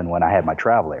 37 when I had my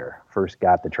Travel Air, first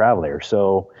got the Travel Air.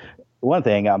 So one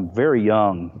thing, I'm very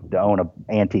young to own an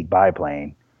antique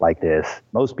biplane like this.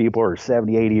 Most people are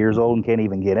 70, 80 years old and can't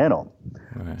even get in them.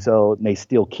 Right. So they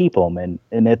still keep them, and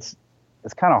it's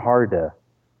kind of hard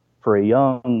for a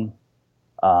young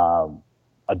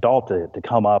adult to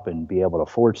come up and be able to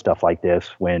afford stuff like this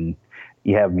when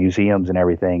you have museums and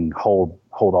everything hold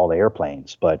all the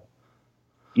airplanes. But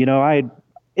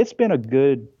it's been a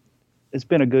good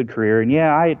career, and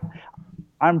yeah,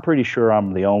 I'm pretty sure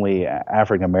I'm the only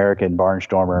African American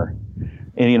barnstormer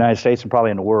in the United States and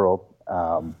probably in the world.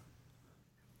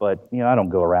 But I don't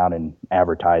go around and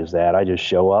advertise that. I just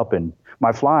show up, and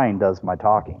my flying does my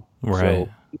talking. Right. So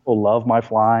people love my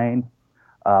flying.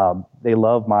 They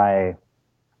love my,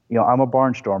 I'm a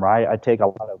barnstormer. I take a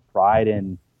lot of pride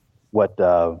in what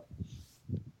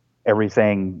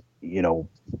everything,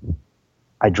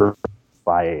 I drove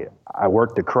by. I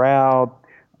work the crowd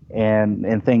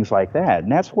and things like that.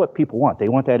 And that's what people want. They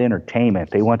want that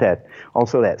entertainment. They want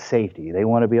that safety. They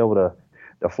want to be able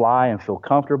to fly and feel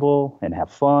comfortable and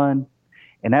have fun.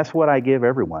 And that's what I give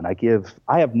everyone.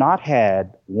 I have not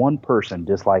had one person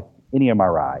dislike any of my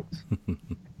rides.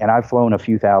 And I've flown a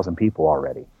few thousand people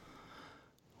already.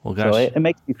 Well, gosh. So it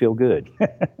makes me feel good.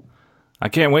 I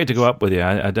can't wait to go up with you.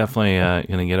 I definitely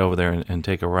going to get over there and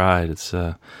take a ride.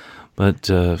 But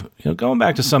going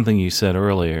back to something you said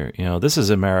earlier, this is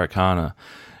Americana,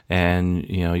 and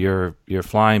you're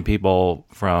flying people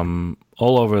from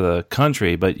all over the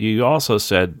country, but you also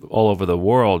said all over the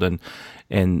world, and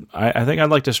I think I'd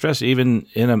like to stress, even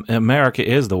in America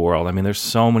is the world. I mean, there's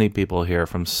so many people here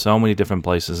from so many different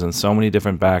places and so many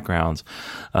different backgrounds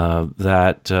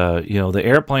that the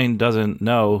airplane doesn't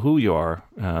know who you are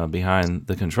behind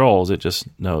the controls. It just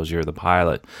knows you're the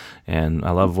pilot. And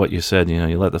I love what you said.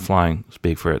 You let the flying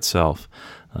speak for itself.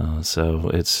 So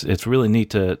it's really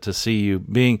neat to see you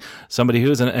being somebody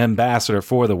who's an ambassador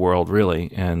for the world, really,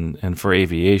 and for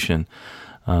aviation.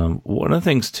 One of the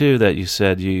things too that you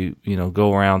said, you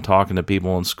go around talking to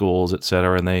people in schools, et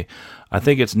cetera, and I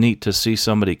think it's neat to see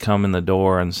somebody come in the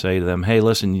door and say to them, "Hey,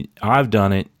 listen, I've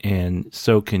done it, and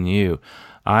so can you.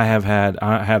 I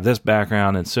have this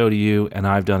background, and so do you, and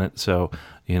I've done it, so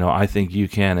I think you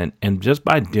can." And just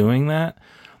by doing that,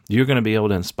 you're going to be able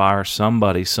to inspire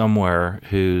somebody somewhere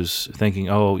who's thinking,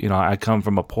 "Oh, I come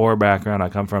from a poor background. I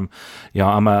come from,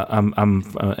 I'm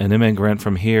an immigrant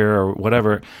from here or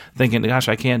whatever," thinking, "Gosh,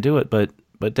 I can't do it," but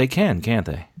they can, can't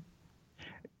they?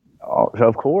 Oh,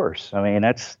 of course. I mean,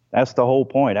 that's the whole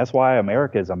point. That's why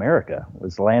America is America.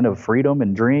 It's the land of freedom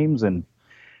and dreams, and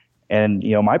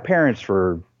my parents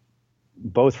were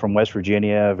both from West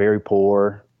Virginia, very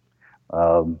poor.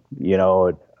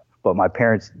 But my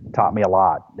parents taught me a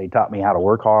lot. They taught me how to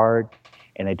work hard,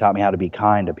 and they taught me how to be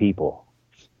kind to people.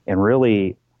 And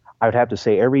really, I would have to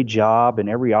say every job and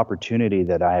every opportunity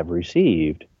that I have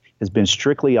received has been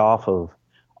strictly off of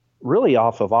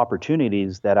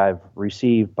opportunities that I've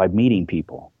received by meeting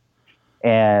people.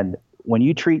 And when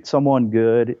you treat someone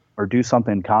good or do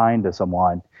something kind to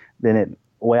someone, then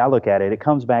the way I look at it, it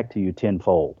comes back to you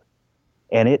tenfold.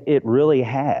 And it really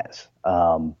has.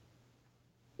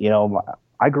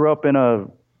 I grew up in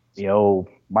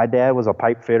my dad was a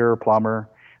pipe fitter, plumber.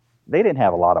 They didn't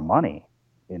have a lot of money.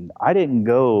 And I didn't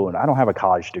go, and I don't have a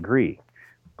college degree,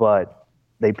 but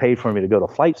they paid for me to go to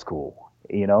flight school,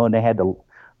 and they had to,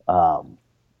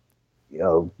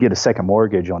 get a second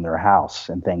mortgage on their house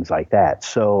and things like that.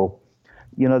 So,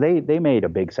 they made a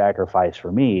big sacrifice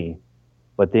for me.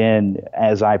 But then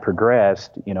as I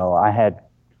progressed, I had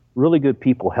really good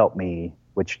people help me,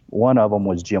 which one of them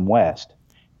was Jim West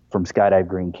from Skydive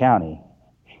Greene County.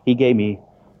 He gave me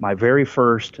my very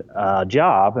first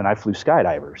job, and I flew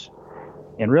skydivers.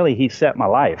 And really, he set my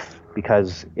life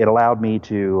because it allowed me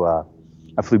to,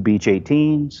 I flew Beech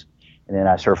 18s, and then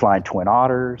I started flying Twin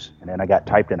Otters, and then I got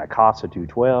typed in a Casa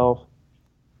 212.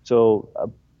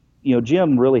 So,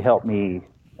 Jim really helped me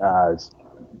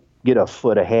get a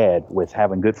foot ahead with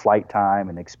having good flight time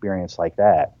and experience like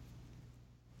that.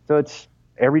 So it's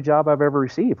every job I've ever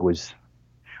received was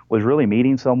really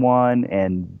meeting someone,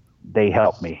 and they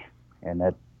helped me. And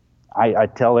that I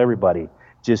tell everybody,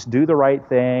 just do the right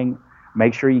thing.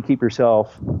 Make sure you keep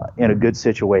yourself in a good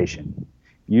situation.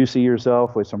 You see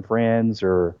yourself with some friends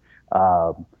or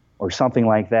something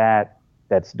like that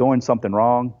that's doing something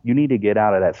wrong, you need to get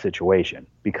out of that situation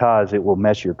because it will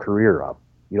mess your career up.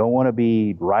 You don't want to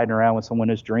be riding around with someone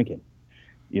that's drinking.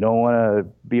 You don't want to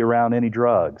be around any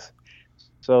drugs.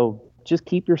 So just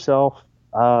keep yourself,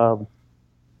 on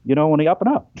the up and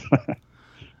up.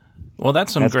 Well,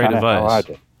 that's some great advice.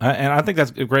 And I think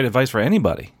that's great advice for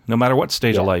anybody, no matter what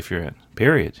stage of life you're in.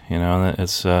 Period.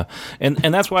 It's and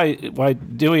that's why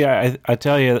Dewey. I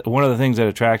tell you, one of the things that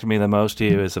attracted me the most to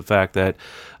you is the fact that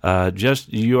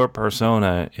just your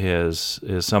persona is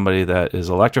somebody that is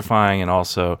electrifying and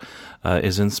also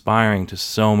is inspiring to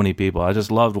so many people. I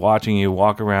just loved watching you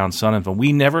walk around Sun and Fun.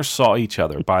 We never saw each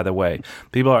other, by the way.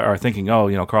 People are thinking,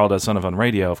 Carl does Sun and Fun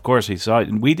Radio. Of course he saw it.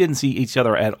 And we didn't see each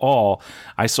other at all.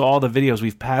 I saw all the videos.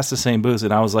 We've passed the same booths,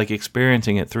 and I was like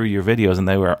experiencing it through your videos, and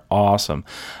they were awesome.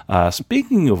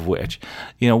 Speaking of which,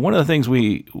 one of the things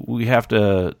we have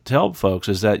to tell folks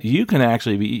is that you can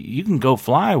actually you can go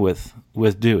fly with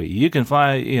Dewey. You can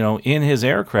fly, in his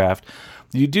aircraft.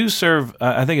 You do serve,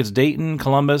 I think it's Dayton,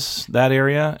 Columbus, that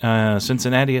area,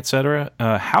 Cincinnati, etc.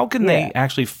 How can they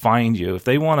actually find you if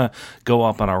they want to go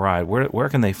up on a ride? Where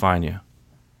can they find you?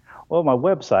 Well, my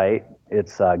website,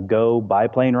 it's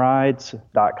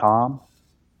gobiplaneRides.com,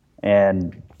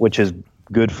 and which is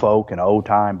good folk and old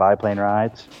time biplane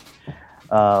rides.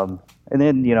 And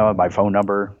then, my phone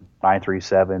number,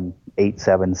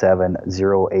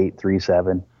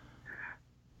 937-877-0837.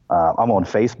 I'm on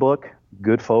Facebook,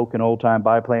 Good Folk and Old Time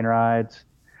Biplane Rides.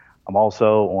 I'm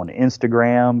also on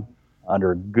Instagram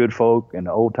under Good Folk and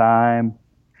Old Time,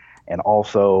 and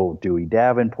also Dewey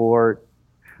Davenport.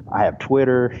 I have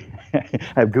Twitter. I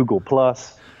have Google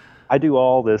Plus. I do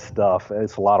all this stuff.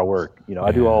 It's a lot of work.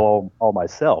 I do all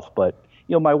myself. But,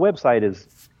 my website is,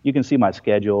 you can see my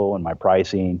schedule and my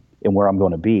pricing and where I'm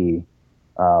going to be.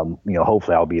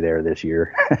 Hopefully I'll be there this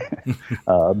year.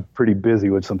 I'm pretty busy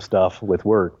with some stuff with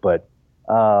work, but,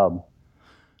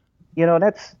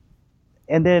 that's,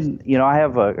 and then, I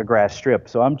have a grass strip.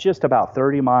 So I'm just about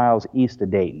 30 miles east of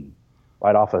Dayton,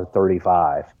 right off of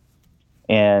 35.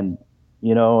 And,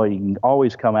 you can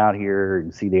always come out here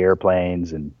and see the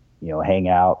airplanes and, hang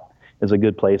out. It's a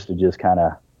good place to just kind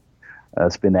of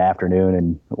spend the afternoon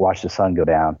and watch the sun go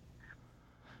down.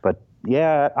 But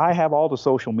yeah, I have all the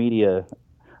social media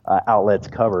outlets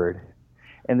covered.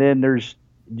 And then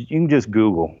you can just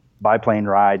Google biplane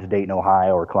rides, Dayton,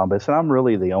 Ohio, or Columbus. And I'm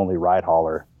really the only ride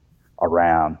hauler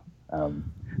around.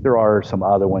 There are some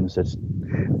other ones that's,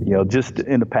 just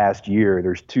in the past year,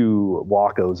 there's 2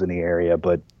 Wacos in the area,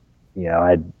 but,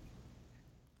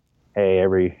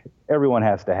 everyone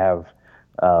has to have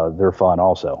their fun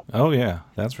also. Oh, yeah,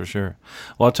 that's for sure.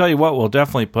 Well, I'll tell you what, we'll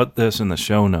definitely put this in the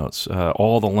show notes,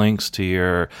 all the links to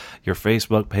your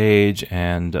Facebook page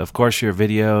and, of course, your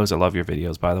videos. I love your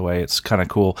videos, by the way. It's kind of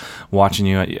cool watching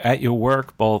you at your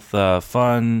work, both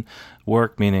fun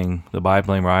work, meaning the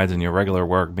biplane rides, and your regular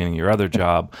work, meaning your other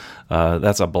job.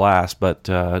 That's a blast. But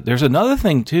there's another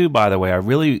thing, too, by the way,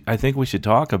 I think we should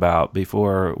talk about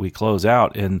before we close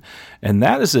out, and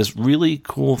that is this really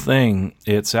cool thing.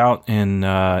 It's out in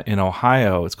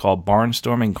Ohio. It's called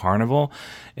Barnstorming Carnival,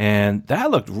 and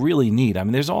that looked really neat. I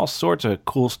mean, there's all sorts of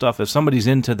cool stuff. If somebody's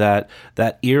into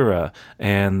that era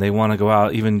and they want to go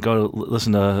out, even go to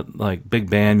listen to like big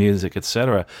band music,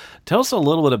 etc. Tell us a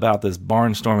little bit about this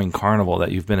Barnstorming Carnival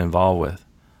that you've been involved with.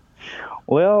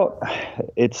 Well,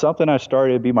 it's something I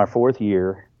started to be my 4th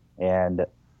year. And,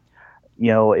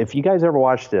 if you guys ever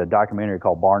watched a documentary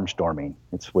called Barnstorming,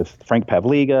 it's with Frank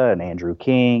Pavliga and Andrew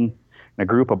King, and a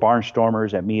group of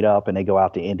barnstormers that meet up and they go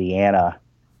out to Indiana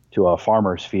to a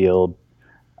farmer's field.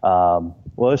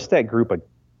 Well, it's that group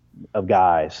of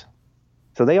guys.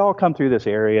 So they all come through this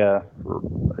area,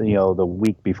 the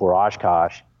week before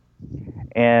Oshkosh,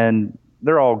 and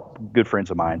they're all good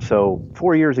friends of mine. So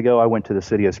 4 years ago, I went to the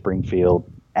city of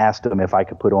Springfield, asked them if I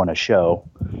could put on a show,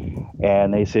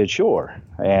 and they said, sure.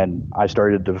 And I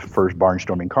started the first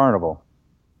Barnstorming Carnival.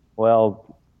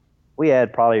 Well, we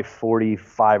had probably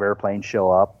 45 airplanes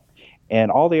show up, and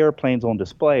all the airplanes on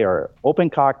display are open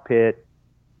cockpit,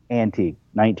 antique,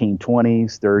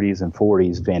 1920s, 30s, and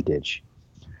 40s vintage.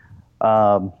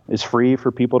 It's free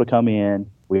for people to come in.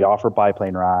 We offer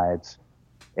biplane rides.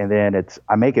 And then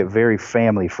I make it very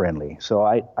family friendly. So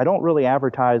I don't really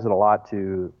advertise it a lot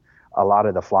to a lot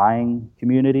of the flying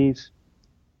communities,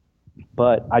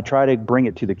 but I try to bring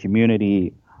it to the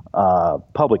community,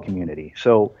 public community.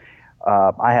 So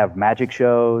I have magic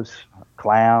shows,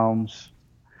 clowns,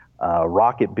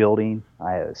 rocket building.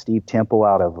 Steve Temple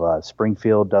out of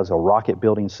Springfield does a rocket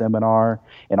building seminar,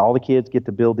 and all the kids get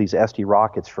to build these ST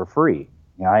rockets for free.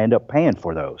 I end up paying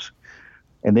for those.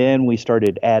 And then we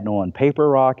started adding on paper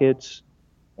rockets,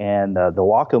 and the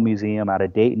Waco Museum out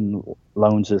of Dayton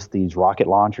loans us these rocket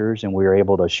launchers, and we were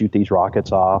able to shoot these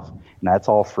rockets off, and that's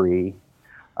all free.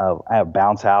 I have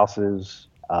bounce houses.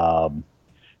 Um,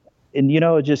 and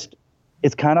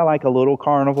it's kind of like a little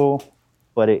carnival,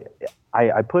 but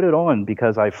I put it on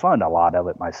because I fund a lot of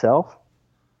it myself.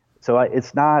 So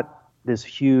it's not this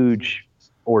huge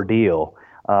ordeal.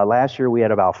 Last year we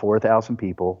had about 4,000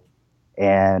 people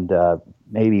and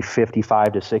maybe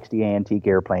 55 to 60 antique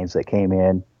airplanes that came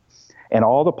in. And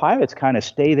all the pilots kind of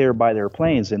stay there by their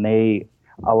planes, and they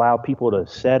allow people to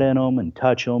sit in them and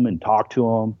touch them and talk to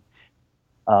them.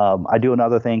 I do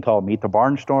another thing called Meet the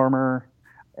Barnstormer.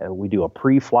 We do a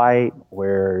pre-flight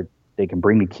where they can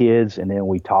bring the kids, and then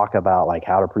we talk about like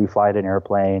how to pre-flight an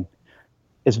airplane.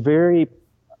 It's very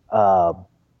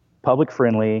public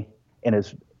friendly, and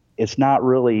it's not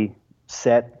really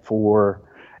set for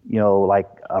like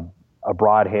a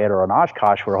Broadhead or an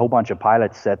Oshkosh where a whole bunch of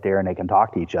pilots sit there and they can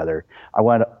talk to each other. I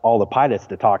want all the pilots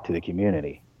to talk to the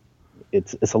community.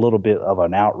 It's a little bit of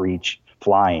an outreach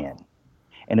fly-in,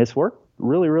 and it's worked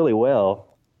really, really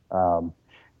well.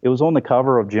 It was on the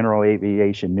cover of General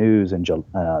Aviation News in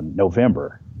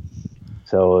November.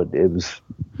 So it was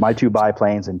my two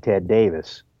biplanes and Ted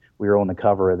Davis. We were on the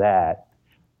cover of that.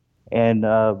 And,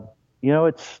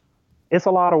 it's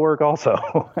a lot of work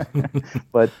also.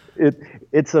 But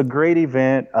it's a great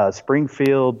event.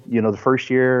 Springfield, the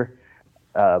first year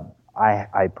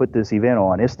I put this event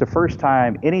on, it's the first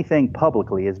time anything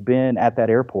publicly has been at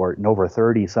that airport in over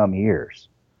 30-some years.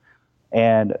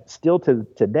 And still to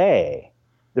today,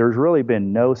 there's really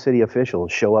been no city officials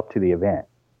show up to the event.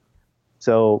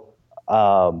 So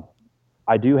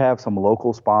I do have some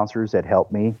local sponsors that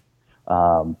help me.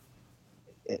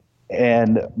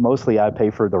 And mostly I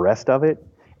pay for the rest of it,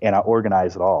 and I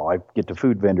organize it all. I get the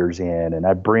food vendors in, and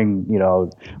I bring,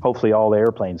 hopefully all the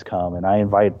airplanes come, and I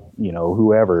invite,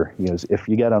 whoever. If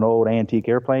you got an old antique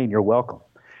airplane, you're welcome.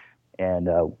 And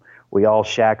we all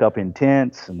shack up in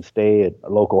tents and stay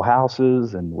at local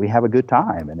houses, and we have a good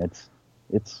time. And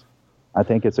I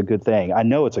think it's a good thing. I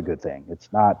know it's a good thing.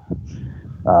 It's not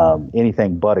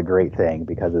anything but a great thing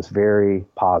because it's very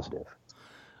positive.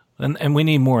 And we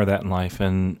need more of that in life.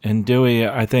 And Dewey,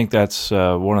 I think that's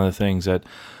one of the things that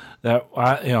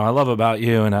I love about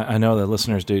you, and I know that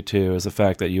listeners do too, is the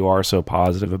fact that you are so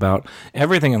positive about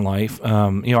everything in life.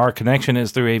 Our connection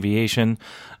is through aviation.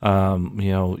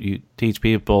 You teach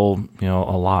people, a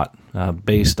lot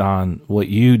based on what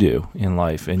you do in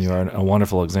life, and you're a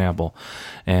wonderful example.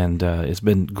 And it's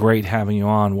been great having you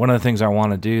on. One of the things I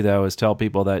want to do, though, is tell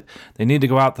people that they need to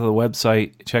go out to the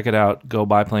website, check it out, Go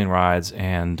Biplane Rides,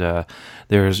 and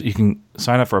you can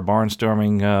sign up for a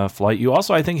barnstorming flight. You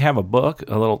also, I think, have a book,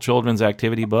 a little children's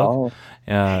activity book.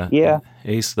 Yeah.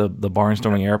 Ace, the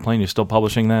barnstorming airplane. You're still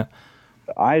publishing that?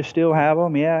 I still have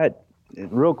them, yeah.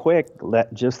 Real quick,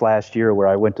 just last year where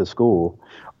I went to school,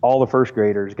 all the first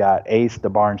graders got Ace, the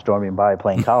Barnstorming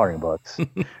Biplane coloring books.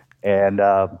 And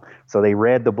so they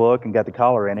read the book and got the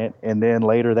color in it. And then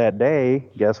later that day,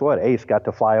 guess what? Ace got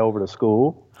to fly over to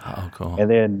school. Oh, cool. And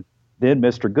then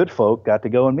Mr. Goodfolk got to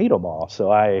go and meet them all.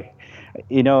 So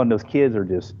and those kids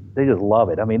they just love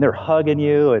it. I mean, they're hugging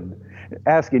you and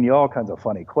asking you all kinds of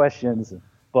funny questions.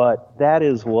 But that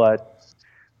is what,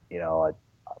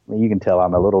 you can tell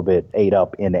I'm a little bit ate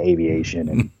up into aviation,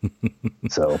 and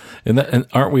so. and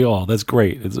aren't we all? That's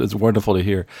great. It's wonderful to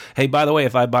hear. Hey, by the way,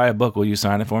 if I buy a book, will you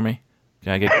sign it for me?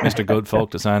 Can I get Mr.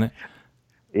 Goodfolk to sign it?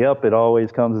 Yep, it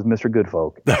always comes as Mr.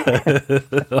 Goodfolk.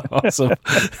 Awesome.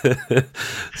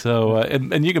 So,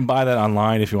 and you can buy that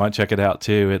online if you want to check it out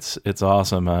too. It's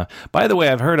awesome. By the way,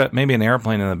 I've heard maybe an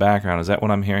airplane in the background. Is that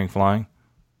what I'm hearing flying?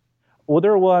 Well,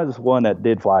 there was one that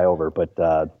did fly over, but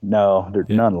no,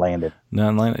 none landed.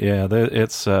 None landed. Yeah, but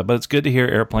it's good to hear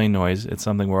airplane noise. It's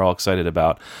something we're all excited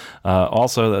about.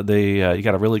 Also, you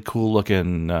got a really cool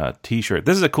looking T-shirt.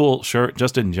 This is a cool shirt,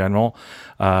 just in general.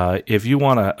 If you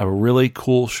want a really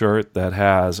cool shirt that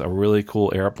has a really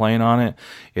cool airplane on it,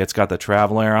 it's got the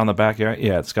Travel Air on the back.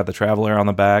 Yeah, it's got the Travel Air on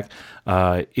the back.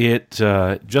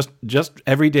 Just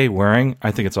everyday wearing,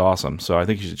 I think it's awesome. So I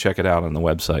think you should check it out on the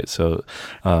website. So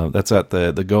that's at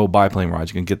the Go Biplane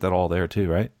Rides. You can get that all there too,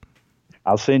 right?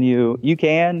 I'll send you. You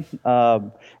can.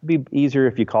 It'd be easier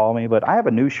if you call me, but I have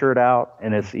a new shirt out,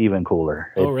 and it's even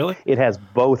cooler. Oh, really? It has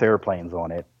both airplanes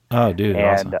on it. Oh, dude,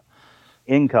 and awesome.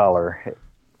 In color.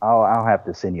 I'll have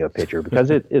to send you a picture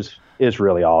because it is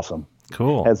really awesome.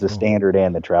 Cool. It has the standard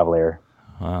and the Travel Air.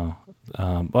 Wow.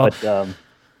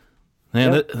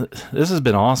 Man, this has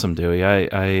been awesome, Dewey. I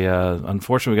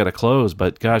unfortunately we got to close,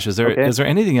 but gosh, is there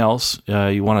anything else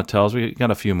you want to tell us? We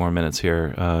got a few more minutes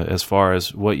here as far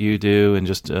as what you do and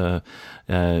just where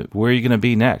are you going to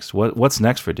be next? What's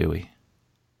next for Dewey?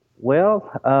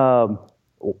 Well,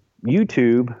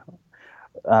 YouTube.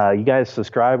 You guys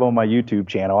subscribe on my YouTube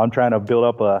channel. I'm trying to build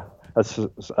up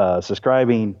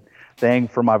subscribing thing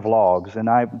for my vlogs, and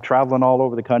I'm traveling all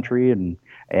over the country and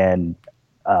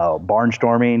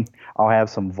barnstorming. I'll have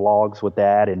some vlogs with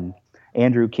that, and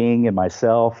Andrew King and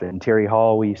myself and Terry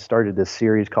Hall, we started this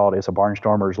series called It's a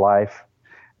Barnstormer's Life.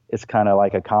 It's kind of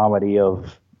like a comedy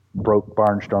of broke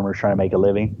barnstormers trying to make a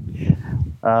living.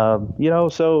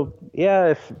 So yeah,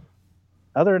 if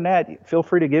other than that, feel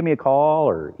free to give me a call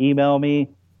or email me.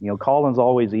 Calling's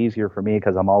always easier for me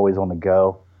because I'm always on the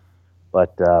go.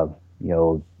 But,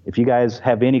 if you guys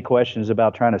have any questions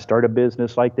about trying to start a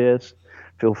business like this,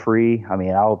 feel free. I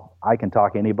mean, I can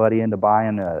talk anybody into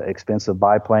buying an expensive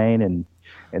biplane, and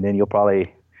then you'll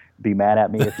probably be mad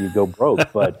at me if you go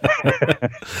broke, but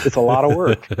it's a lot of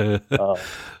work.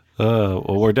 Well,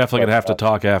 we're definitely going to have to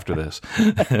talk after this.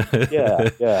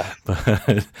 Yeah.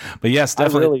 But yes,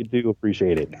 definitely. I really do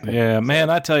appreciate it. Yeah,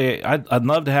 man, I tell you, I'd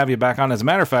love to have you back on. As a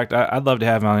matter of fact, I'd love to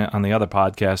have you on the other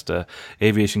podcast,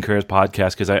 Aviation Careers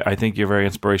Podcast, because I think you're very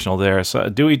inspirational there. So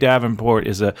Dewey Davenport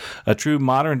is a true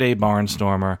modern-day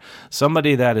barnstormer,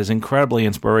 somebody that is incredibly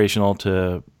inspirational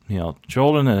to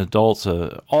children and adults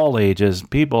of all ages,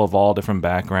 people of all different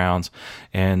backgrounds,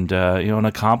 and an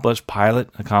accomplished pilot,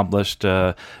 accomplished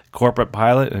corporate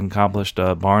pilot, and accomplished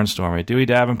barnstormer. Dewey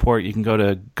Davenport, you can go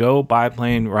to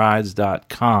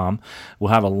gobiplaneRides.com.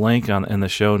 We'll have a link in the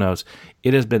show notes.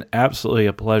 It has been absolutely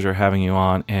a pleasure having you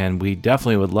on, and we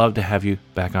definitely would love to have you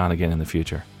back on again in the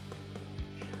future.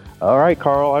 All right,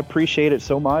 Carl, I appreciate it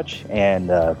so much, and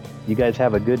you guys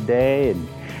have a good day, and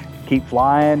keep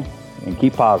flying. And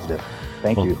keep positive.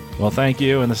 Thank you. Well, thank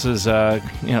you. And this is,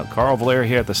 Carl Valeri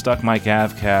here at the Stuck Mic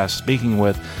Avcast, speaking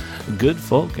with good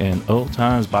folk and old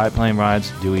times biplane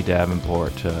rides, Dewey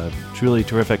Davenport. Truly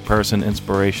terrific person,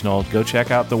 inspirational. Go check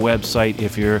out the website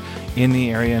if you're in the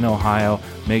area in Ohio.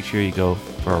 Make sure you go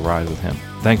for a ride with him.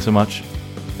 Thanks so much,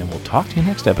 and we'll talk to you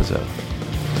next episode.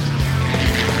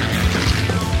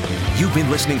 You've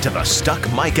been listening to the Stuck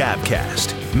Mic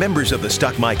Avcast. Members of the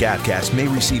Stuck Mic Avcast may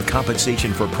receive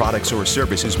compensation for products or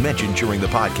services mentioned during the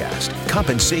podcast.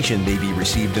 Compensation may be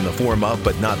received in the form of,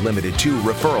 but not limited to,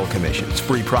 referral commissions,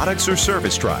 free products, or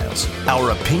service trials.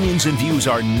 Our opinions and views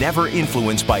are never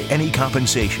influenced by any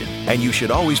compensation, and you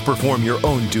should always perform your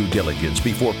own due diligence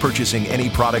before purchasing any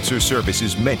products or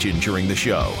services mentioned during the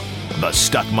show. The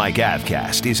Stuck Mic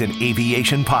Avcast is an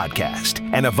aviation podcast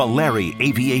and a Valeri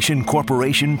Aviation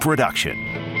Corporation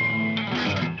production.